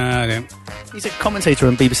do? No, I don't. He's a commentator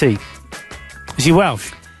on BBC. Is he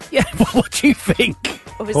Welsh? Yeah, what do you think?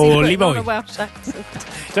 Or is Holy he putting on boy. a Welsh accent?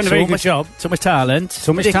 Done a very good job. So much talent.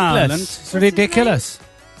 So much Ridiculous. talent. It's ridiculous.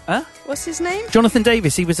 Huh? What's his name? Jonathan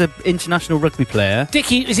Davis. He was an international rugby player.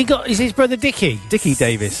 Dickie, is his brother Dickie? Dickie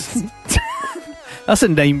Davis. That's a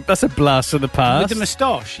name. That's a blast from the past. With the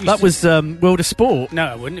moustache. That was World of Sport.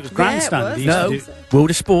 No, it wasn't. It was Yeah, it Grandstand. was. He used No, to do, World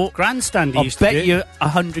of Sport. Grandstand he I used to bet do. you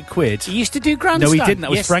 £100. He used to do Grandstand. No, he didn't. That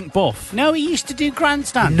was Yes. Frank Boff. No, he used to do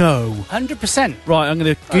Grandstand. No. 100%. Right, I'm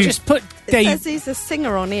going to Just put It Dave. says he's a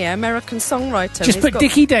singer on here, American songwriter. Just He's put got-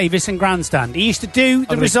 Dickie Davis and Grandstand. He used to do the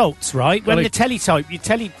gonna- results, right? When gonna- the teletype, you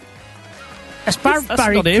telly. That's That's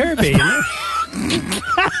Barry not him. Kirby, isn't it?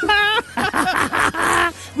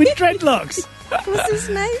 With dreadlocks. What's his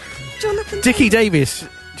name? Jonathan Dickie Davis.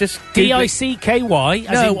 Just D-I-C-K-Y.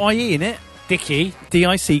 as No, in IE in it. Dickie. I thought you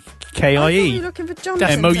D-I-C-K-I-E. were looking for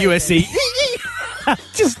Jonathan M-O-U-S-E.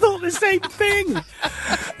 Just thought the same thing.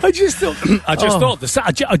 I just thought. I just Oh. thought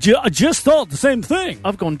the. I just thought the same thing.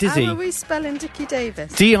 I've gone Davis. dizzy. How are we spelling Dickie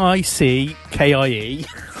Davis? D-I-C-K-I-E.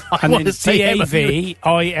 I And want then to say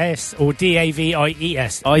D-A-V-I-S or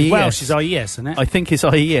D-A-V-I-E-S. I-E-S. Welsh is I-E-S, isn't it? I think it's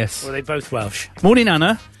IES. Well, they both Welsh. Morning,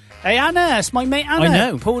 Anna. Hey, Anna, it's my mate Anna. I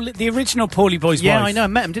know. Paul, the original Paulie Boy's Yeah, wife. I know. I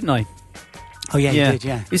met him, didn't I? Oh, yeah, you did,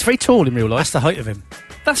 yeah. He's very tall in real life. That's the height of him.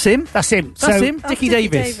 That's him. That's him. That's So- him. Oh, Dickie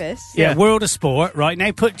Davis. Yeah, Yeah. World of Sport, right?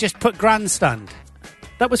 Now just put Grandstand.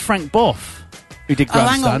 That was Frank Boff who did Oh, hang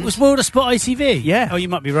Grandstand. on. Was World of Sport ITV? Yeah. Oh, you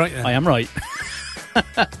might be right then. I am right.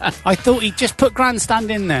 I thought he just put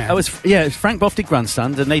Grandstand in there. That was it was Frank Boff did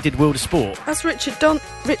Grandstand and they did World of Sport. That's Richard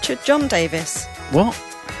John Davis. What?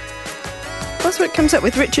 That's what comes up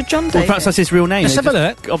with Richard John Well, Davis. perhaps that's his real name. Let's They have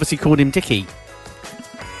a just Obviously called him Dickie.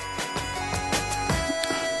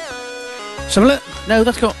 So look. No,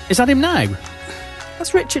 is that him now?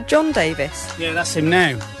 That's Richard John Davis. Yeah, that's him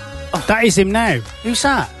now. Oh, that is him now. Who's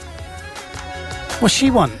that? What's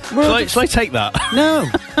she want? Shall I take that? No.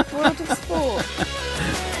 World of Sport.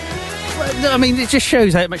 No, I mean, it just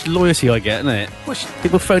shows how much loyalty I get, doesn't it?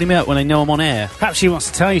 People phone me up when they know I'm on air. Perhaps she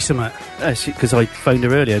wants to tell you something. Because I phoned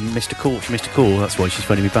her earlier and missed a call. She missed a call. That's why she's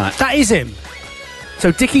phoning me back. That is him.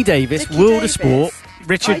 So Dickie Davis, Dickie World Davis. of Sport.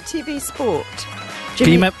 Richard. ITV Sport. Can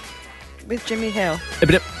you remember? With Jimmy Hill. Can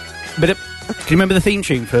you remember the theme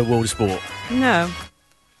tune for World of Sport? No.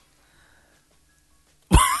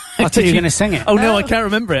 I thought you were going to sing it. Oh no, I can't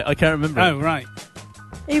remember it. Oh, right.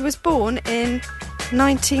 He was born in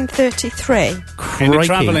 1933. In the Crikey.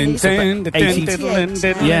 travelling. He's about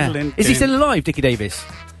 88. Yeah. Is he still alive, Dickie Davis?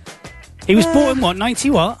 He was born in what?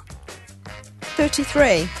 90 what? 33.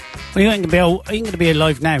 Well, he ain't going to be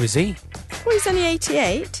alive now, is he? Well, he's only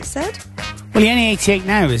 88, he said. Well, he's only 88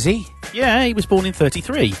 now, is he? Yeah, he was born in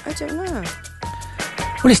 33. I don't know.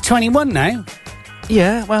 Well, he's 21 now.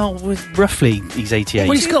 Yeah, well, roughly, he's 88.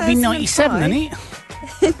 Well, he's got to be 97, hasn't he?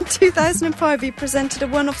 In 2005, he presented a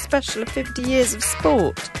one-off special of 50 years of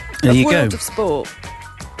sport. There you World go. of Sport.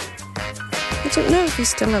 I don't know if he's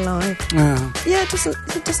still alive. Oh. Yeah, it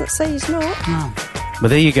doesn't say he's not. Well,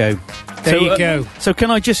 there you go. There you go. So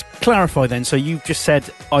can I just clarify then? So you just said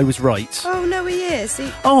I was right. Oh, no, he is.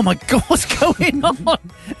 Oh, my God, what's going on?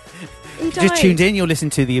 He died. Just tuned in, you're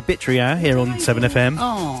listening to the Obituary Hour here on 7FM.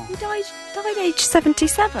 Oh. He died age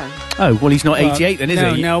 77. Oh, well, he's not 88 then, is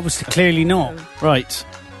he? No, obviously, clearly not. Right.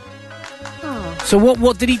 Oh. So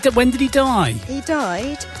what did he? When did he die? He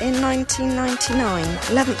died in 1999,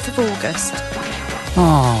 11th of August.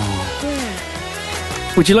 Oh.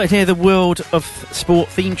 Yeah. Would you like to hear the World of Sport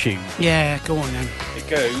theme tune? Yeah, go on then. It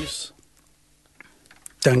goes.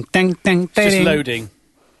 Dun, dun, dun, dun, Just dun. loading.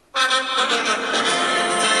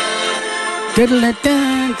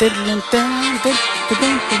 Diddle-a-dun, diddle-a-dun,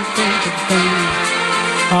 diddle-a-dun-dun-dun-dun.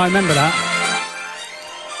 Oh, I remember that.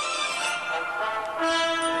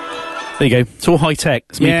 There you go. It's all high tech.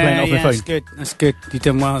 It's me playing it off my phone. That's good. That's good. You've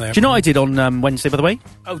done well there. Do you know what I did on Wednesday, by the way?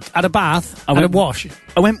 Oh, had a bath, I had a went- wash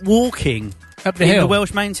I went walking up the in hill. the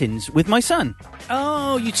Welsh mountains with my son.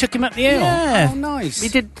 Oh, you took him up the hill. Yeah. Oh, nice. We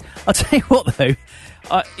did. I'll tell you what, though.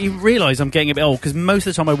 You realise I'm getting a bit old because most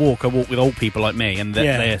of the time I walk with old people like me, and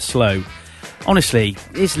Yeah. they're slow. Honestly,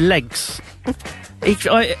 his legs.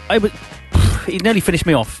 He nearly finished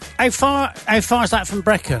me off. How far is that from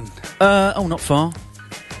Brecon? Not far.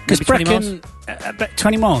 Because Maybe 20 Brecon, about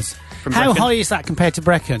 20 miles. From How Brecon. high is that compared to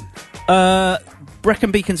Brecon?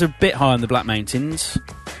 Brecon Beacon's a bit higher in the Black Mountains.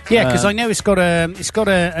 Yeah, because I know it's got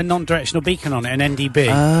a non-directional beacon on it, an NDB.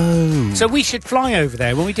 Oh. So we should fly over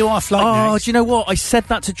there when we do our flight Oh, next. do you know what? I said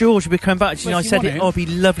that to George. We'd be coming back. Well, I if you said, want to. it'd be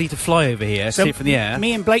lovely to fly over here, see it from the air.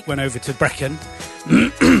 Me and Blake went over to Brecon.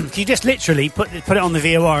 You just literally put it on the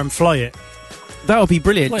VOR and fly it. That would be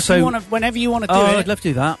brilliant. Well, if so, you wanna, whenever you want to do oh, it, I'd love to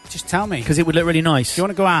do that just tell me. because it would look really nice. If you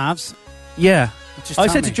want to go halves, Yeah. just I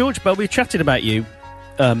tell said me. to George, but we chatted about you,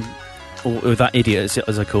 or that idiot,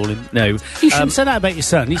 as I call him. No. You shouldn't say that about your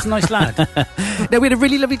son. He's a nice lad. No, we had a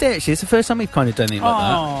really lovely day, actually. It's the first time we've kind of done anything like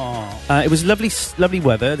Oh, that. It was lovely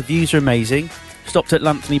weather. The views are amazing. Stopped at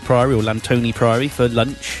Lanthony Priory, or Lantony Priory, for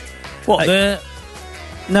lunch. what the?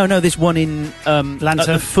 No, this one in at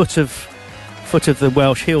Lantern? the foot of the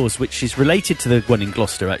Welsh Hills, which is related to the one in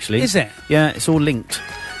Gloucester, actually. Is it? Yeah, it's all linked.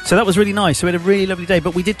 So that was really nice. So we had a really lovely day.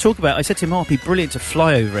 But we did talk about, I said to him, it'd be brilliant to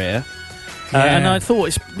fly over here. Yeah. And I thought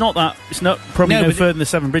it's not probably No, no but further than the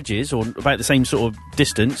Seven Bridges, or about the same sort of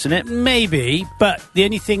distance, isn't it? Maybe, but the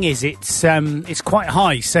only thing is, it's quite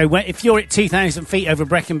high. So if you're at 2,000 feet over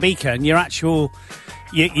Brecon Beacon, your actual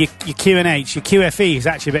your QNH, your QFE is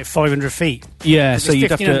actually about 500 feet. Yeah, It's so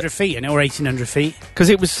you'd have 1,500 to, feet in it, or 1,800 feet. because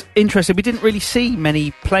it was interesting. We didn't really see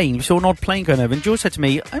many planes. We saw an odd plane going over, and George said to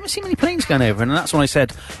me, "I haven't seen many planes going over," and that's when I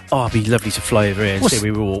said, "Oh, it'd be lovely to fly over here and Well, see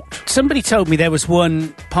where we walked." Somebody told me there was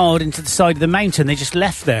one piled into the side of the mountain. They just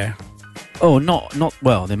left there. Oh, not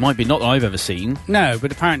well. There might be, not that I've ever seen. No,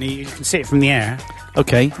 but apparently you can see it from the air.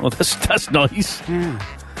 Okay, well that's nice. Yeah.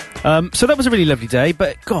 So that was a really lovely day,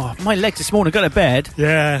 but God, my legs this morning, got to bed,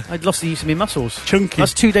 Yeah. I'd lost the use of my muscles. Chunky.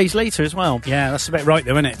 That's 2 days later as well. Yeah, that's about right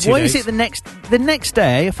though, isn't it? 2 Why days. is it the next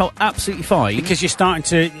day I felt absolutely fine? Because you start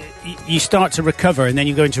to recover and then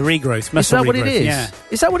you go into regrowth, Is muscle that what it regrowth. is? Yeah.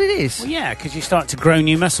 Is that what it is? Well, yeah, because you start to grow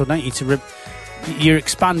new muscle, don't you? You're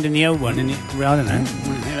expanding the old one, and I don't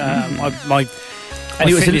know. My And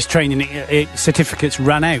it was fitness training certificates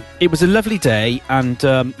ran out. It was a lovely day, and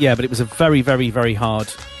but it was a very, very, very hard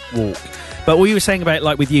walk. But what you were saying about,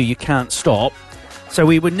 like with you can't stop. So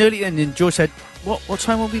we were nearly in, and George said, "What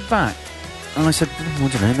time will we be back?" And I said, I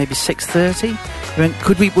don't know, maybe 6:30. He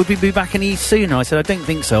went, would we be back any sooner? I said, I don't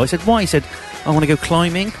think so. I said, why? He said, I want to go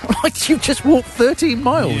climbing. Like, you just walked 13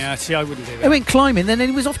 miles. Yeah, see, I wouldn't do I that. went climbing, then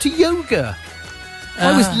he was off to yoga.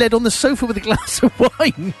 I was led on the sofa with a glass of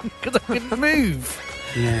wine because I couldn't move.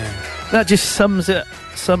 Yeah. That just sums up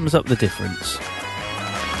the difference.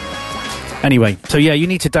 Anyway, so yeah, you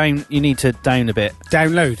need to down a bit.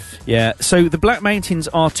 Download. Yeah. So the Black Mountains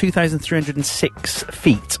are 2,306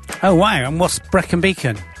 feet. Oh wow! And what's Brecon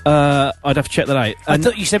Beacon? I'd have to check that out. I And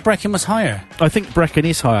thought you said Brecon was higher. I think Brecon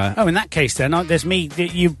is higher. Oh, in that case, then there's me.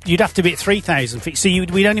 You'd have to be at 3,000 feet. So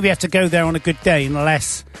we'd only be able to go there on a good day,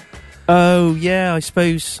 unless. Oh yeah, I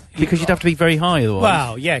suppose because you'd have to be very high otherwise.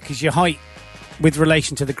 Well, yeah, because your height with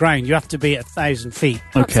relation to the ground, you have to be at 1,000 feet.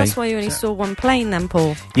 Perhaps Okay. that's why you only saw one plane then,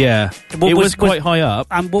 Paul. Yeah, What it was- was quite high up.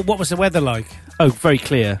 And what was the weather like? Oh, very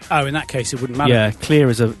clear. Oh, in that case, it wouldn't matter. Yeah, clear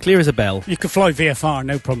as a bell. You could fly VFR,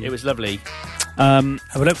 no problem. It was lovely. Oh,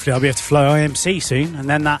 well, hopefully, I'll be able to fly IMC soon, and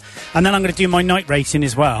then I'm going to do my night racing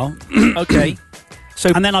as well. Okay.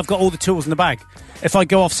 and then I've got all the tools in the bag. If I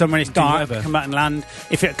go off somewhere and it's dark, whatever. come back and land.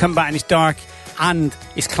 If it come back and it's dark and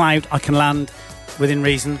it's cloud, I can land within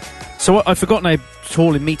reason. So I've forgotten how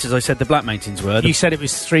tall in metres I said the Black Mountains were. You said it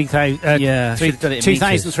was 3,000. Yeah, I should have done it in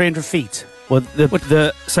 2,300 feet. Well,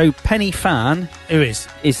 so Penny Fan Who is?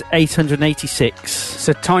 886.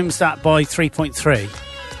 So times that by 3.3.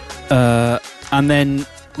 And then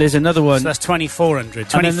there's another one. So that's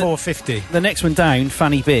 2,400. And then 2,450. The next one down,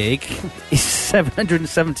 Fanny Big, is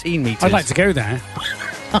 717 metres. I'd like to go there.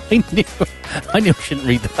 I knew I shouldn't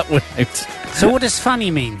read that one out. So what does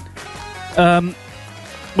fanny mean?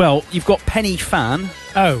 Well, you've got Penny Fan,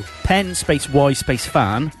 Oh, pen space Y space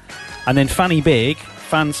fan, and then Fanny Big,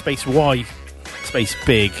 fan space Y space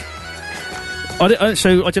big.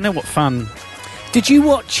 So I don't know what fan. did you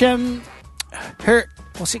watch her?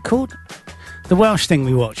 What's it called? The Welsh thing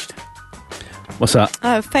we watched. What's that?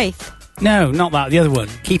 Oh, Faith. No, not that. The other one.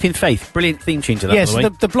 Keeping Faith. Brilliant theme tune to that, Yes, by the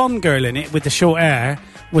way. the blonde girl in it with the short hair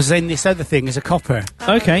was in this other thing as a copper.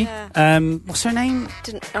 Okay. Yeah. What's her name?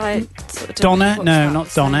 Didn't I? Sort of Donna? watch No, that, not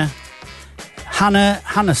so- Donna.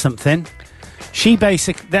 Hannah something. She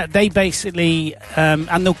they basically,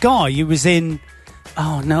 and the guy who was in.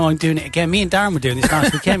 Oh no, I'm doing it again. Me and Darren were doing this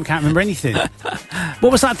last weekend. Can't remember anything.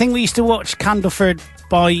 What was that thing we used to watch? Candleford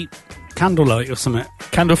by candlelight or something.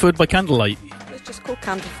 Candleford by candlelight. It was just called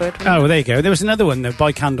Candleford. Oh, well, there you go. There was another one though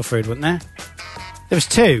by Candleford, wasn't there? There was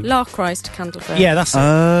two. Lark-Rise to Candleford. Yeah, that's it.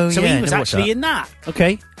 Oh, So yeah, he was never watched actually that. in that.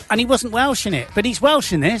 Okay. And he wasn't Welsh in it, but he's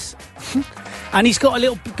Welsh in this. And he's got a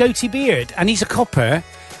little goatee beard, and he's a copper,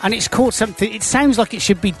 and it's called something. It sounds like it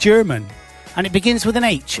should be German, and it begins with an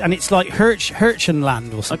H, and it's like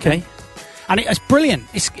Hirschenland or something. Okay. And it's brilliant.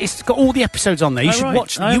 It's got all the episodes on there. You Oh, should right.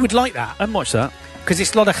 watch them. Oh. You would like that I haven't watched that. because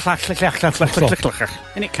it's a lot of clack clack clack clack clack clack.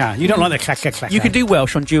 In it, Car. You don't like the clack clack clack. You could do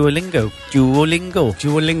Welsh on Duolingo.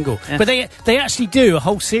 Duolingo, Yeah. but they actually do a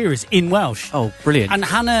whole series in Welsh. Oh, brilliant. And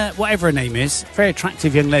Hannah, whatever her name is, very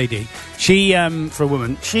attractive young lady. She, for a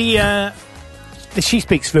woman, she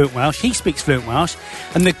speaks fluent Welsh. He speaks fluent Welsh.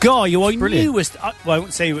 And the guy who I brilliant. knew was, well, I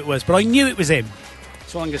won't say who it was, but I knew it was him.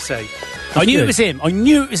 That's what I'm going to say. I That's knew good. it was him. I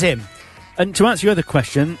knew it was him. And to answer your other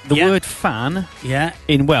question, the Yeah. word fan Yeah.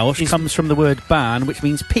 in Welsh Is- comes from the word ban, which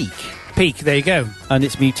means peak. Peak, there you go. And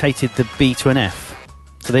it's mutated the B to an F.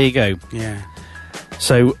 So there you go. Yeah.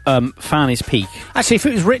 So fan is peak. Actually, if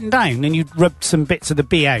it was written down and you'd rubbed some bits of the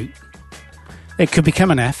B out, it could become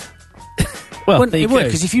an F. Well, Wouldn't there you it would, go.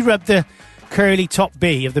 because if you rub the curly top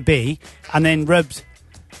B of the B and then rubbed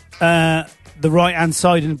the right-hand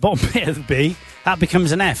side and bottom bit of the B, that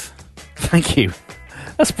becomes an F. Thank you.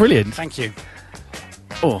 That's brilliant. Thank you.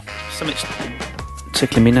 Oh, something's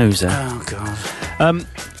tickling my nose there. Oh, God.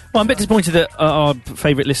 Well, I'm a bit disappointed that our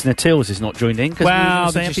favourite listener, Tills, has not joined in. 'Cause we were Well,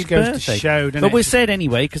 gonna say that just happy goes to birthday. show, doesn't But it? we'll say it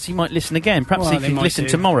anyway, because he might listen again. Perhaps Well, he they could might listen do.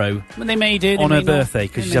 tomorrow. But they may do. They On may her not. birthday,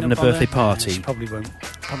 'cause They she's may having not a birthday bother. party. No, she probably won't.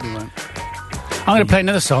 Probably won't. I'm going to play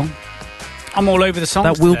another song. I'm all over the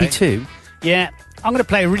songs That will today. be two. Yeah. I'm going to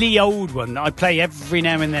play a really old one that I play every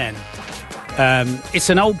now and then. It's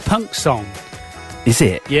an old punk song. Is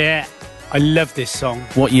it? Yeah. I love this song.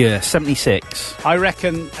 What year? 76. I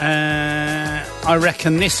reckon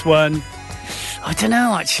this one. I don't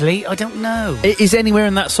know, actually. I don't know. Is anywhere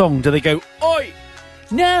in that song do they go, oi?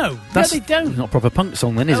 No, no, they don't. Not a proper punk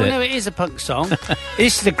song then, is Oh, it? no, it is a punk song.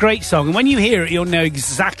 This is a great song, and when you hear it, you'll know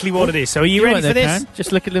exactly what it is. So, are you You're ready right for there, this? Karen.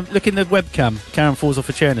 Just look in the webcam. Karen falls off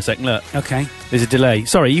a chair in a second. Look, Okay, there's a delay.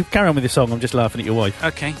 Sorry, you carry on with the song. I'm just laughing at your wife.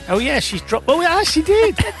 okay. Oh yeah, she's dropped. Oh yeah, she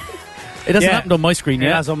did. It hasn't Yeah. happened on my screen It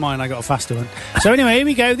yet. has on mine. I got a faster one. So anyway, here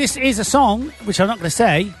we go. This is a song which I'm not going to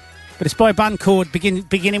say, but it's by a band called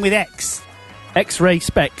beginning with X. X-Ray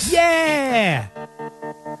Specs. Yeah,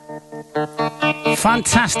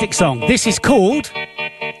 fantastic song. This is called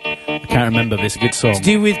I can't remember. This is a good song. to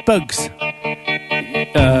do with bugs,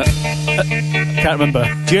 Can't remember.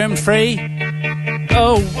 germ free,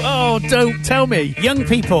 Oh, don't tell me. young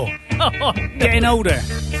people, Oh, getting older.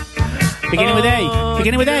 Beginning with A.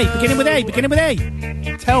 Beginning with A. Beginning with A. Beginning with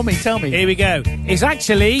A. tell me. Here we go. It's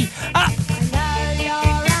actually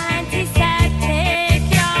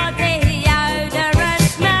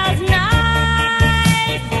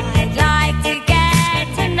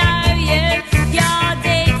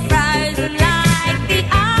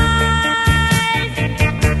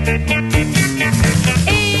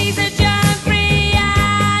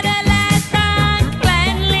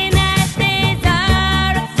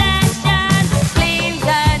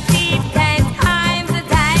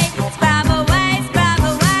Scrub away, scrub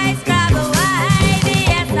away, scrub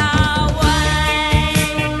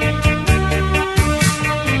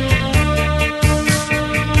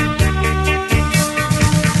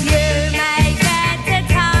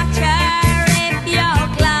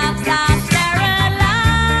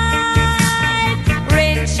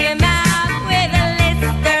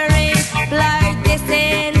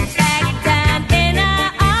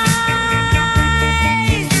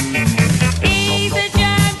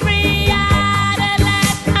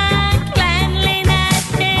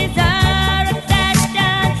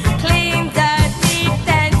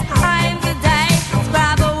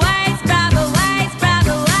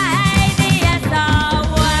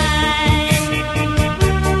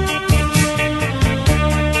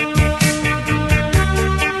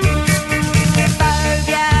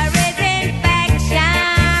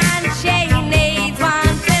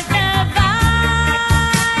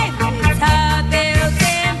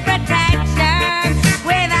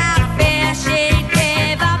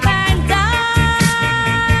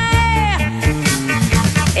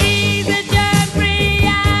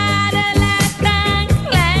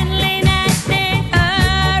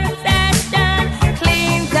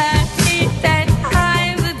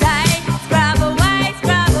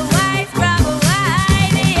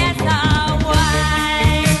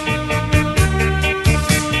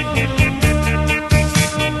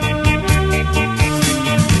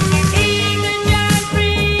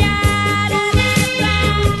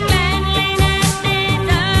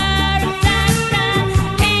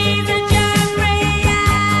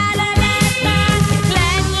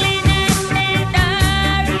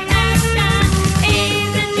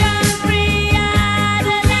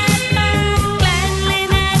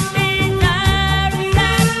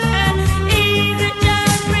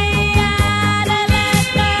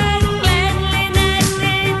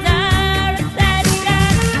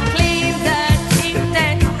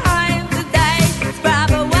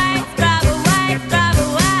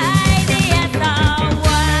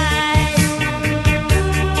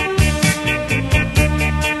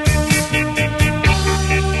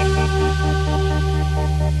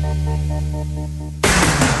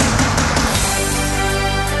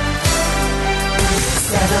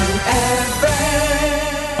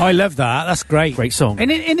I love that. That's great. Great song.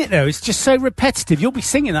 And in it, though, it's just so repetitive. You'll be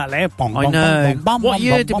singing that later. I know. What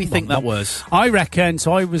year did we think that was? I reckon,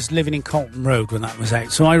 so I was living in Colton Road when that was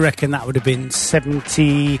out, so I reckon that would have been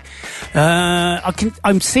 70...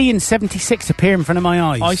 I'm seeing 76 appear in front of my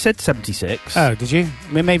eyes. I said 76. Oh, did you?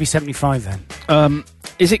 Maybe 75 then.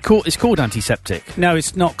 Is it called... It's called Antiseptic. No,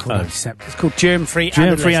 it's not called Antiseptic. It's called Germ-Free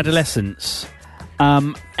Germ-Free Adolescence.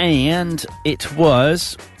 And it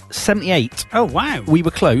was 78. Oh, wow. We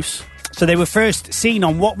were close. So they were first seen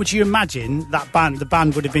on, what would you imagine the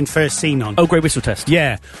band would have been first seen on? Oh, Grey Whistle Test.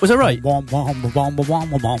 Yeah. Was that right? Do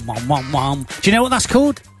you know what that's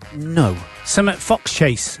called? No. Some at Fox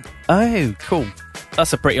Chase. Oh, cool.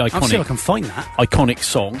 That's a pretty iconic... I'll see if I can find that. Iconic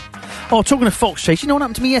song. Oh, talking of Fox Chase, you know what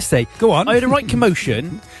happened to me yesterday? Go on. I had a right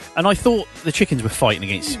commotion, and I thought the chickens were fighting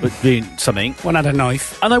against doing something. One had a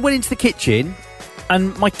knife. And I went into the kitchen,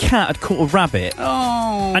 and my cat had caught a rabbit.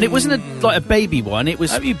 Oh. And it wasn't like a baby one, it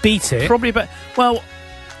was... Hope you beat it. Probably about... Well,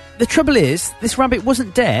 the trouble is, this rabbit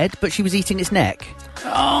wasn't dead, but she was eating its neck.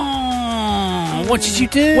 Oh. What did you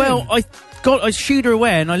do? Well, I shooed her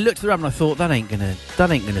away, and I looked at the rabbit, and I thought, that ain't gonna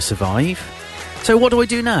survive. So what do I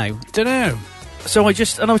do now? Don't know. So I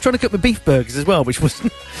was trying to cook my beef burgers as well, which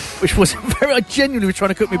wasn't very. I genuinely was trying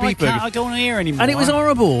to cook my beef burgers. I don't want to hear anymore. And it was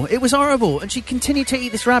horrible. It was horrible. And she continued to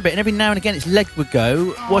eat this rabbit, and every now and again its leg would go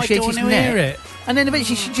while she ate its neck. Hear it. And then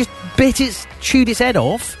eventually she just chewed its head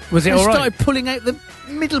off. Was it and all right? Started pulling out the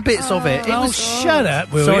middle bits of it. Shut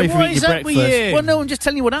up, Willie. Sorry What for eating is your up with breakfast. you? Well, no, I'm just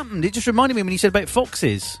telling you what happened. It just reminded me when you said about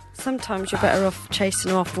foxes. Sometimes you're better off chasing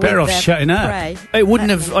them off. Better with off their shutting up. prey. It wouldn't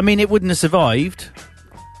have. I mean, it wouldn't have survived.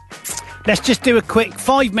 Let's just do a quick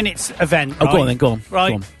 5 minutes event. Oh, right? go on then. Go on. Right.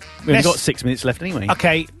 Go on. We've only got 6 minutes left anyway.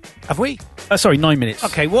 Okay. Have we? Sorry, 9 minutes.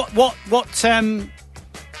 Okay. What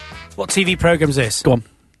TV program's this? Go on.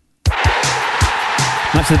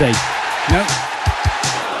 Match of the day.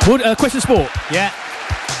 No. Question sport. Yeah.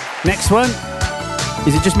 Next one.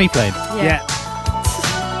 Is it just me playing? Yeah.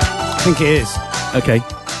 I think it is. Okay.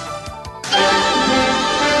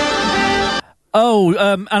 Oh,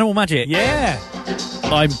 Animal Magic. Yeah.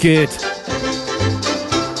 I'm good.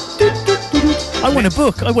 I won a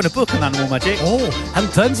book. On Animal Magic. Oh, and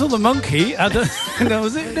Denzel the monkey.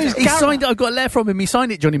 Was it? He signed it. I got a letter from him. He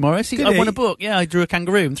signed it, Johnny Morris. I won a book. Yeah, I drew a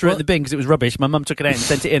kangaroo and threw it in the bin because it was rubbish. My mum took it out and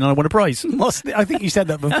sent it in, and I won a prize. I think you said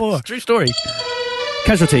that before. True story.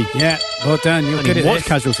 Casualty. Yeah, well done. You're good at What this.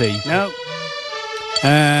 Casualty? No.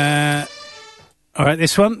 All right,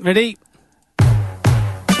 this one. Ready?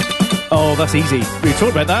 Oh, that's easy. We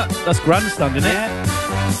talked about that. That's grandstand, isn't it? Yeah.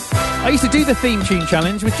 I used to do the theme tune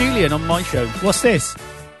challenge with Julian on my show. What's this?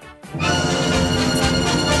 Ooh.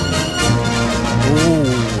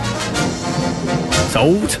 It's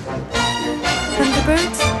old.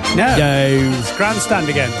 Thunderbirds? No. It's Grandstand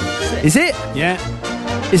again. Is it? Yeah.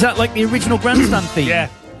 Is that like the original grandstand theme? Yeah.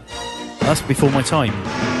 That's before my time.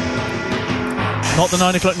 Not the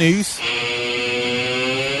 9 o'clock news.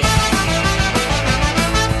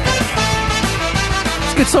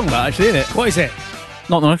 It's a good song, that, actually, isn't it? What is it?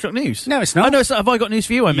 Not the 9 o'clock news. No, it's not. Oh, no, it's not. Have I got news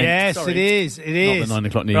for you, I mean? Yes, Sorry. it is. It is. Not the 9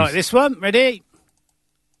 o'clock news. Right, this one. Ready?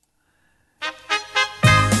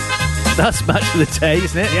 That's match of the day,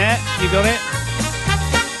 isn't it? Yeah, you got it.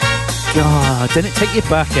 God, doesn't it take you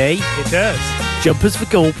back, eh? It does. Jumpers for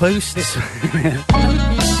goalposts.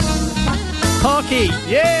 Parky.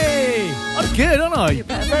 Yay! I'm good, aren't I?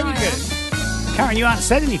 Very good. Karen, you haven't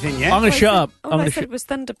said anything yet. I'm going to shut up. All I said was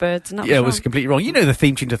Thunderbirds, and that Yeah, it was was completely wrong. You know the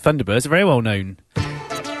theme tune to Thunderbirds. They're very well known.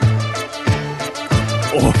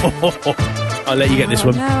 Oh, I'll let you get this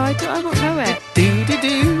one. No, I won't know it.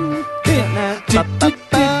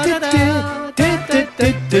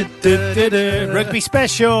 Rugby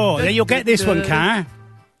special. There, you'll get this one, Karen.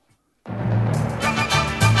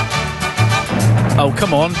 Oh,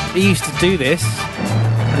 come on. He used to do this.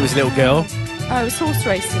 He was a little girl. Oh, it was horse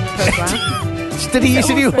racing programme. Did he used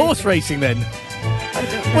to do horse racing then? I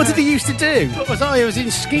don't know. What did he used to do? What was I? I was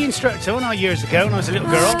in ski instructor when I years ago when I was a little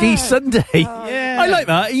girl. Ski Sunday. Yeah. I like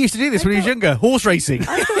that. He used to do this when he was younger. Horse racing.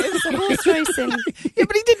 I thought it was a horse racing. Yeah,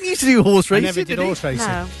 but he didn't used to do horse I racing. never did he? horse racing.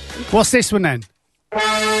 No. What's this one then?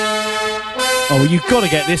 Oh, well, you've got to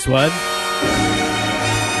get this one.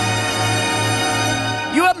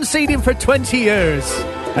 You haven't seen him for 20 years.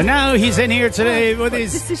 And now he's in here today with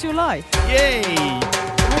his... This Is Your Life. Yay!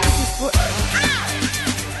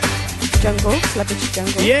 Jungle, Celebrity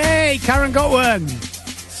Jungle. Yay! Karen got one.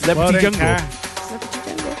 Celebrity Well done, Jungle. Karen. Celebrity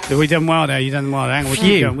Jungle. Have we done well there? You done well. Hang on,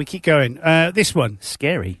 Phew. we keep going. This one.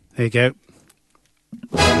 Scary. There you go.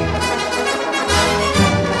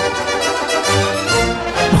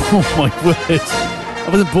 Oh, my word. I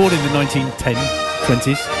wasn't born in the 1910s,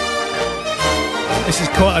 20s. This is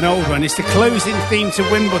quite an old one. It's the closing theme to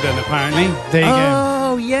Wimbledon, apparently. There you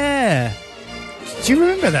Oh, yeah. go. Do you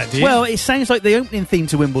remember that, do you? Well, it sounds like the opening theme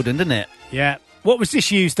to Wimbledon, doesn't it? yeah. What was this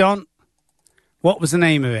used on? What was the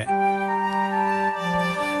name of it?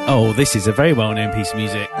 Oh, this is a very well-known piece of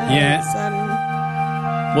music. Yeah.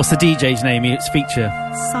 It's, What's the DJ's name? Its feature.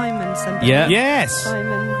 Simon something. Yeah. Yes.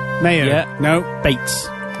 Simon. Mayor. Yeah. No. Bates.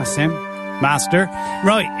 That's him. Master.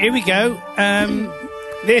 Right, here we go.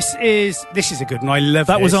 This is a good one. I love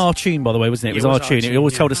That was this. our tune, by the way, wasn't it? It was our tune. It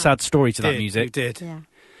always told a sad story to that music. It did. Yeah.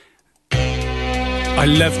 I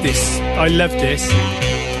love this. I love this.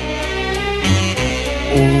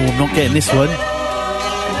 Oh, I'm not getting this one.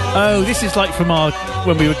 Oh, this is like from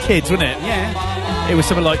when we were kids, wasn't it? Yeah. It was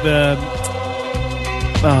something like the...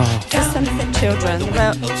 Oh, Just something children.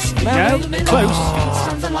 No,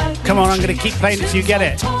 close. Come on, I'm going to keep playing it till you get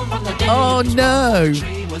it. oh no!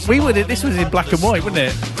 This was in black and white, wasn't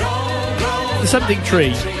it? The something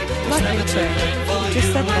tree. Lovely tree.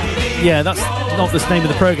 Just said that. Yeah, that's not the name of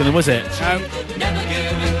the programme, was it? No,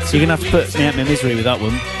 So you're going to have to put me out my misery with that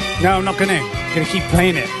one. no, I'm not going to. I'm going to keep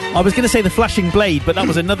playing it. I was going to say The Flashing Blade, but that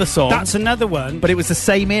was another song. That's another one. But it was the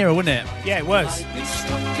same era, wasn't it? Yeah, it was.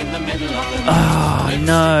 Oh,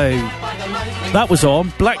 no. That was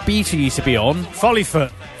on. Black Beauty used to be on.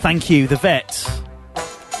 Follyfoot. Thank you, The Vets.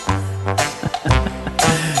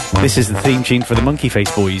 This is the theme tune for the Monkey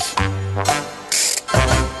Face Boys.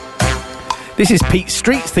 This is Pete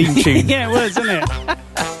Street's theme tune. Yeah, it was, wasn't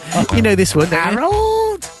it? You know this one, don't you?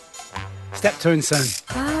 Harold. Steptoe and Son.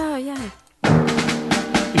 Oh, yeah.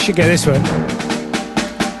 You should get this one.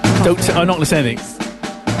 I'm not listening.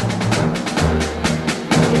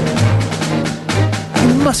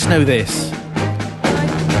 You must know this.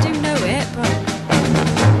 I do know it,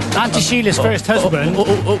 but Auntie Sheila's first husband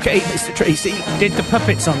Okay, Mr. Tracy. did the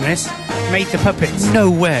puppets on this. Made the puppets. No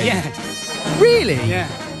way. Yeah, Really? yeah.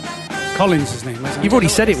 Collins' his name, wasn't it? You've already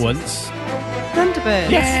said it once.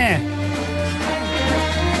 Thunderbird. Yeah.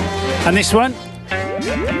 And this one?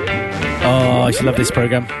 Oh, I used to love this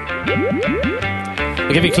programme.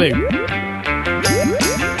 I'll give you a clue.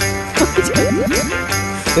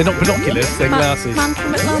 They're not binoculars, they're glasses. Man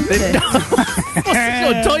from Atlantis. What's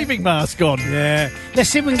got a diving mask on? Yeah. Let's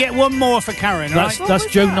see if we can get one more for Karen, That's, right? that's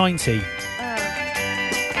Joe 90.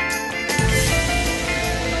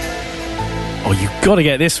 Oh, you've got to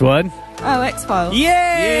get this one. Oh, X-Files.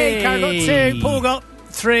 Yay! Karen got 2, Paul got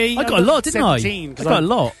 3. I got a lot, didn't I? 17, I got a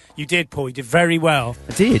lot. You did, Paul. You did very well.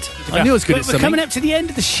 I did. I knew I was good at We're something. coming up to the end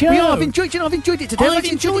of the show. We are. I've enjoyed it today. I've enjoyed it today, Have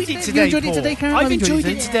you enjoyed it today, Karen? I've enjoyed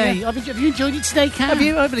it today. Yeah. Have you enjoyed it today, Karen? Have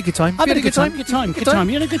you? I've had a good time. I've had a good time. Good time.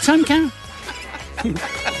 You had a good time, Karen?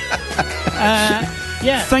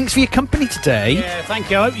 Yeah. Thanks for your company today. Yeah, thank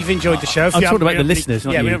you. I hope you've enjoyed the show. I'm talking about the listeners,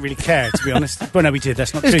 not Yeah, you. we don't really care, to be honest. Well, no, we did.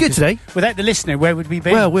 That's not It was true. good 'cause today. Without the listener, where would we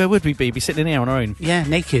be? Well, where would we be? Be sitting in here on our own. Yeah,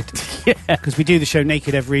 naked. Yeah. Because we do the show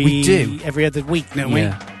naked every We do. every other week, don't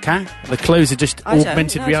Yeah. we? Karen? The clothes are just I don't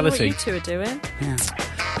augmented know reality. what you two are doing.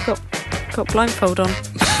 Yeah. Got blindfold on.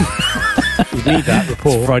 You need that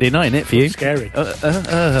report. Friday night, innit, for you? Scary.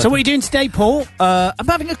 So what are you doing today, Paul? I'm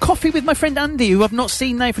having a coffee with my friend Andy, who I've not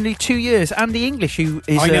seen now for nearly 2 years. Andy English, who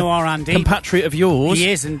is I know our Andy. compatriot of yours. He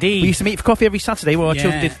is indeed. We used to meet for coffee every Saturday where our Yeah.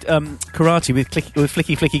 children did karate with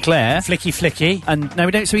Flicky Flicky Claire. Flicky Flicky. And no,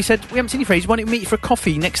 we don't. So he said, we haven't seen you for ages. Why don't we meet for a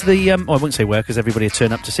coffee next to the... I won't say where, because everybody will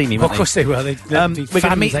turn up to see me, Well, won't of course they will. They we're going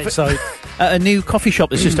to meet outside. at a new coffee shop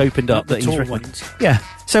that's just opened up. The that tall he's ones. Yeah.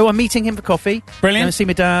 So I'm meeting him for coffee. Brilliant. Going to see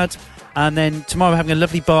my dad. And then tomorrow we're having a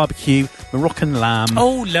lovely barbecue, Moroccan lamb.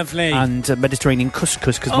 Oh, lovely. And Mediterranean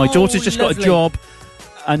couscous, because my Oh, daughter's just got lovely. a job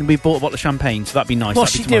and we bought a bottle of champagne, so that'd be nice.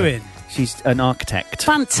 What's That'd she be tomorrow. doing? She's an architect.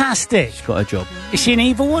 Fantastic. She's got a job. Is she an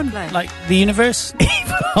evil one? Lovely. Like the universe?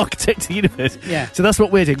 Architect of the universe. Yeah. So that's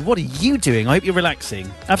what we're doing. What are you doing? I hope you're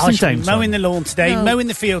relaxing. Have I some shall be downtime. mowing the lawn today, No. mowing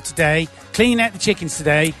the field today, cleaning out the chickens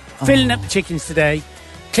today, filling up the chickens today,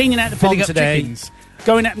 cleaning out the Filling pond up today, chickens.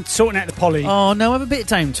 going out and sorting out the polly. Oh, no, have a bit of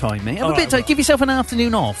downtime, mate. Have All a bit right, of time. well. Give yourself an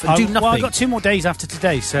afternoon off and do nothing. Well, I've got 2 more days after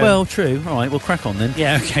today, so... Well, true. All right, we'll crack on then.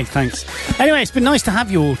 yeah, okay, thanks. Anyway, it's been nice to have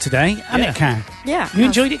you all today, hasn't Yeah. it, Karen? Yeah. You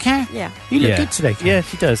enjoyed it, Karen? Yeah. You look Yeah. good today, Karen. Yeah,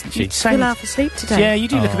 she does, doesn't she? You sound- You'll half asleep today. yeah, you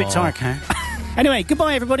do look a bit Aw. tired, Karen. Anyway,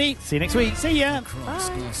 goodbye, everybody. See you next week. See ya. Across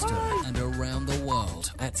Gloucester and around the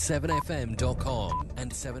world at 7fm.com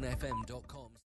and 7fm.com.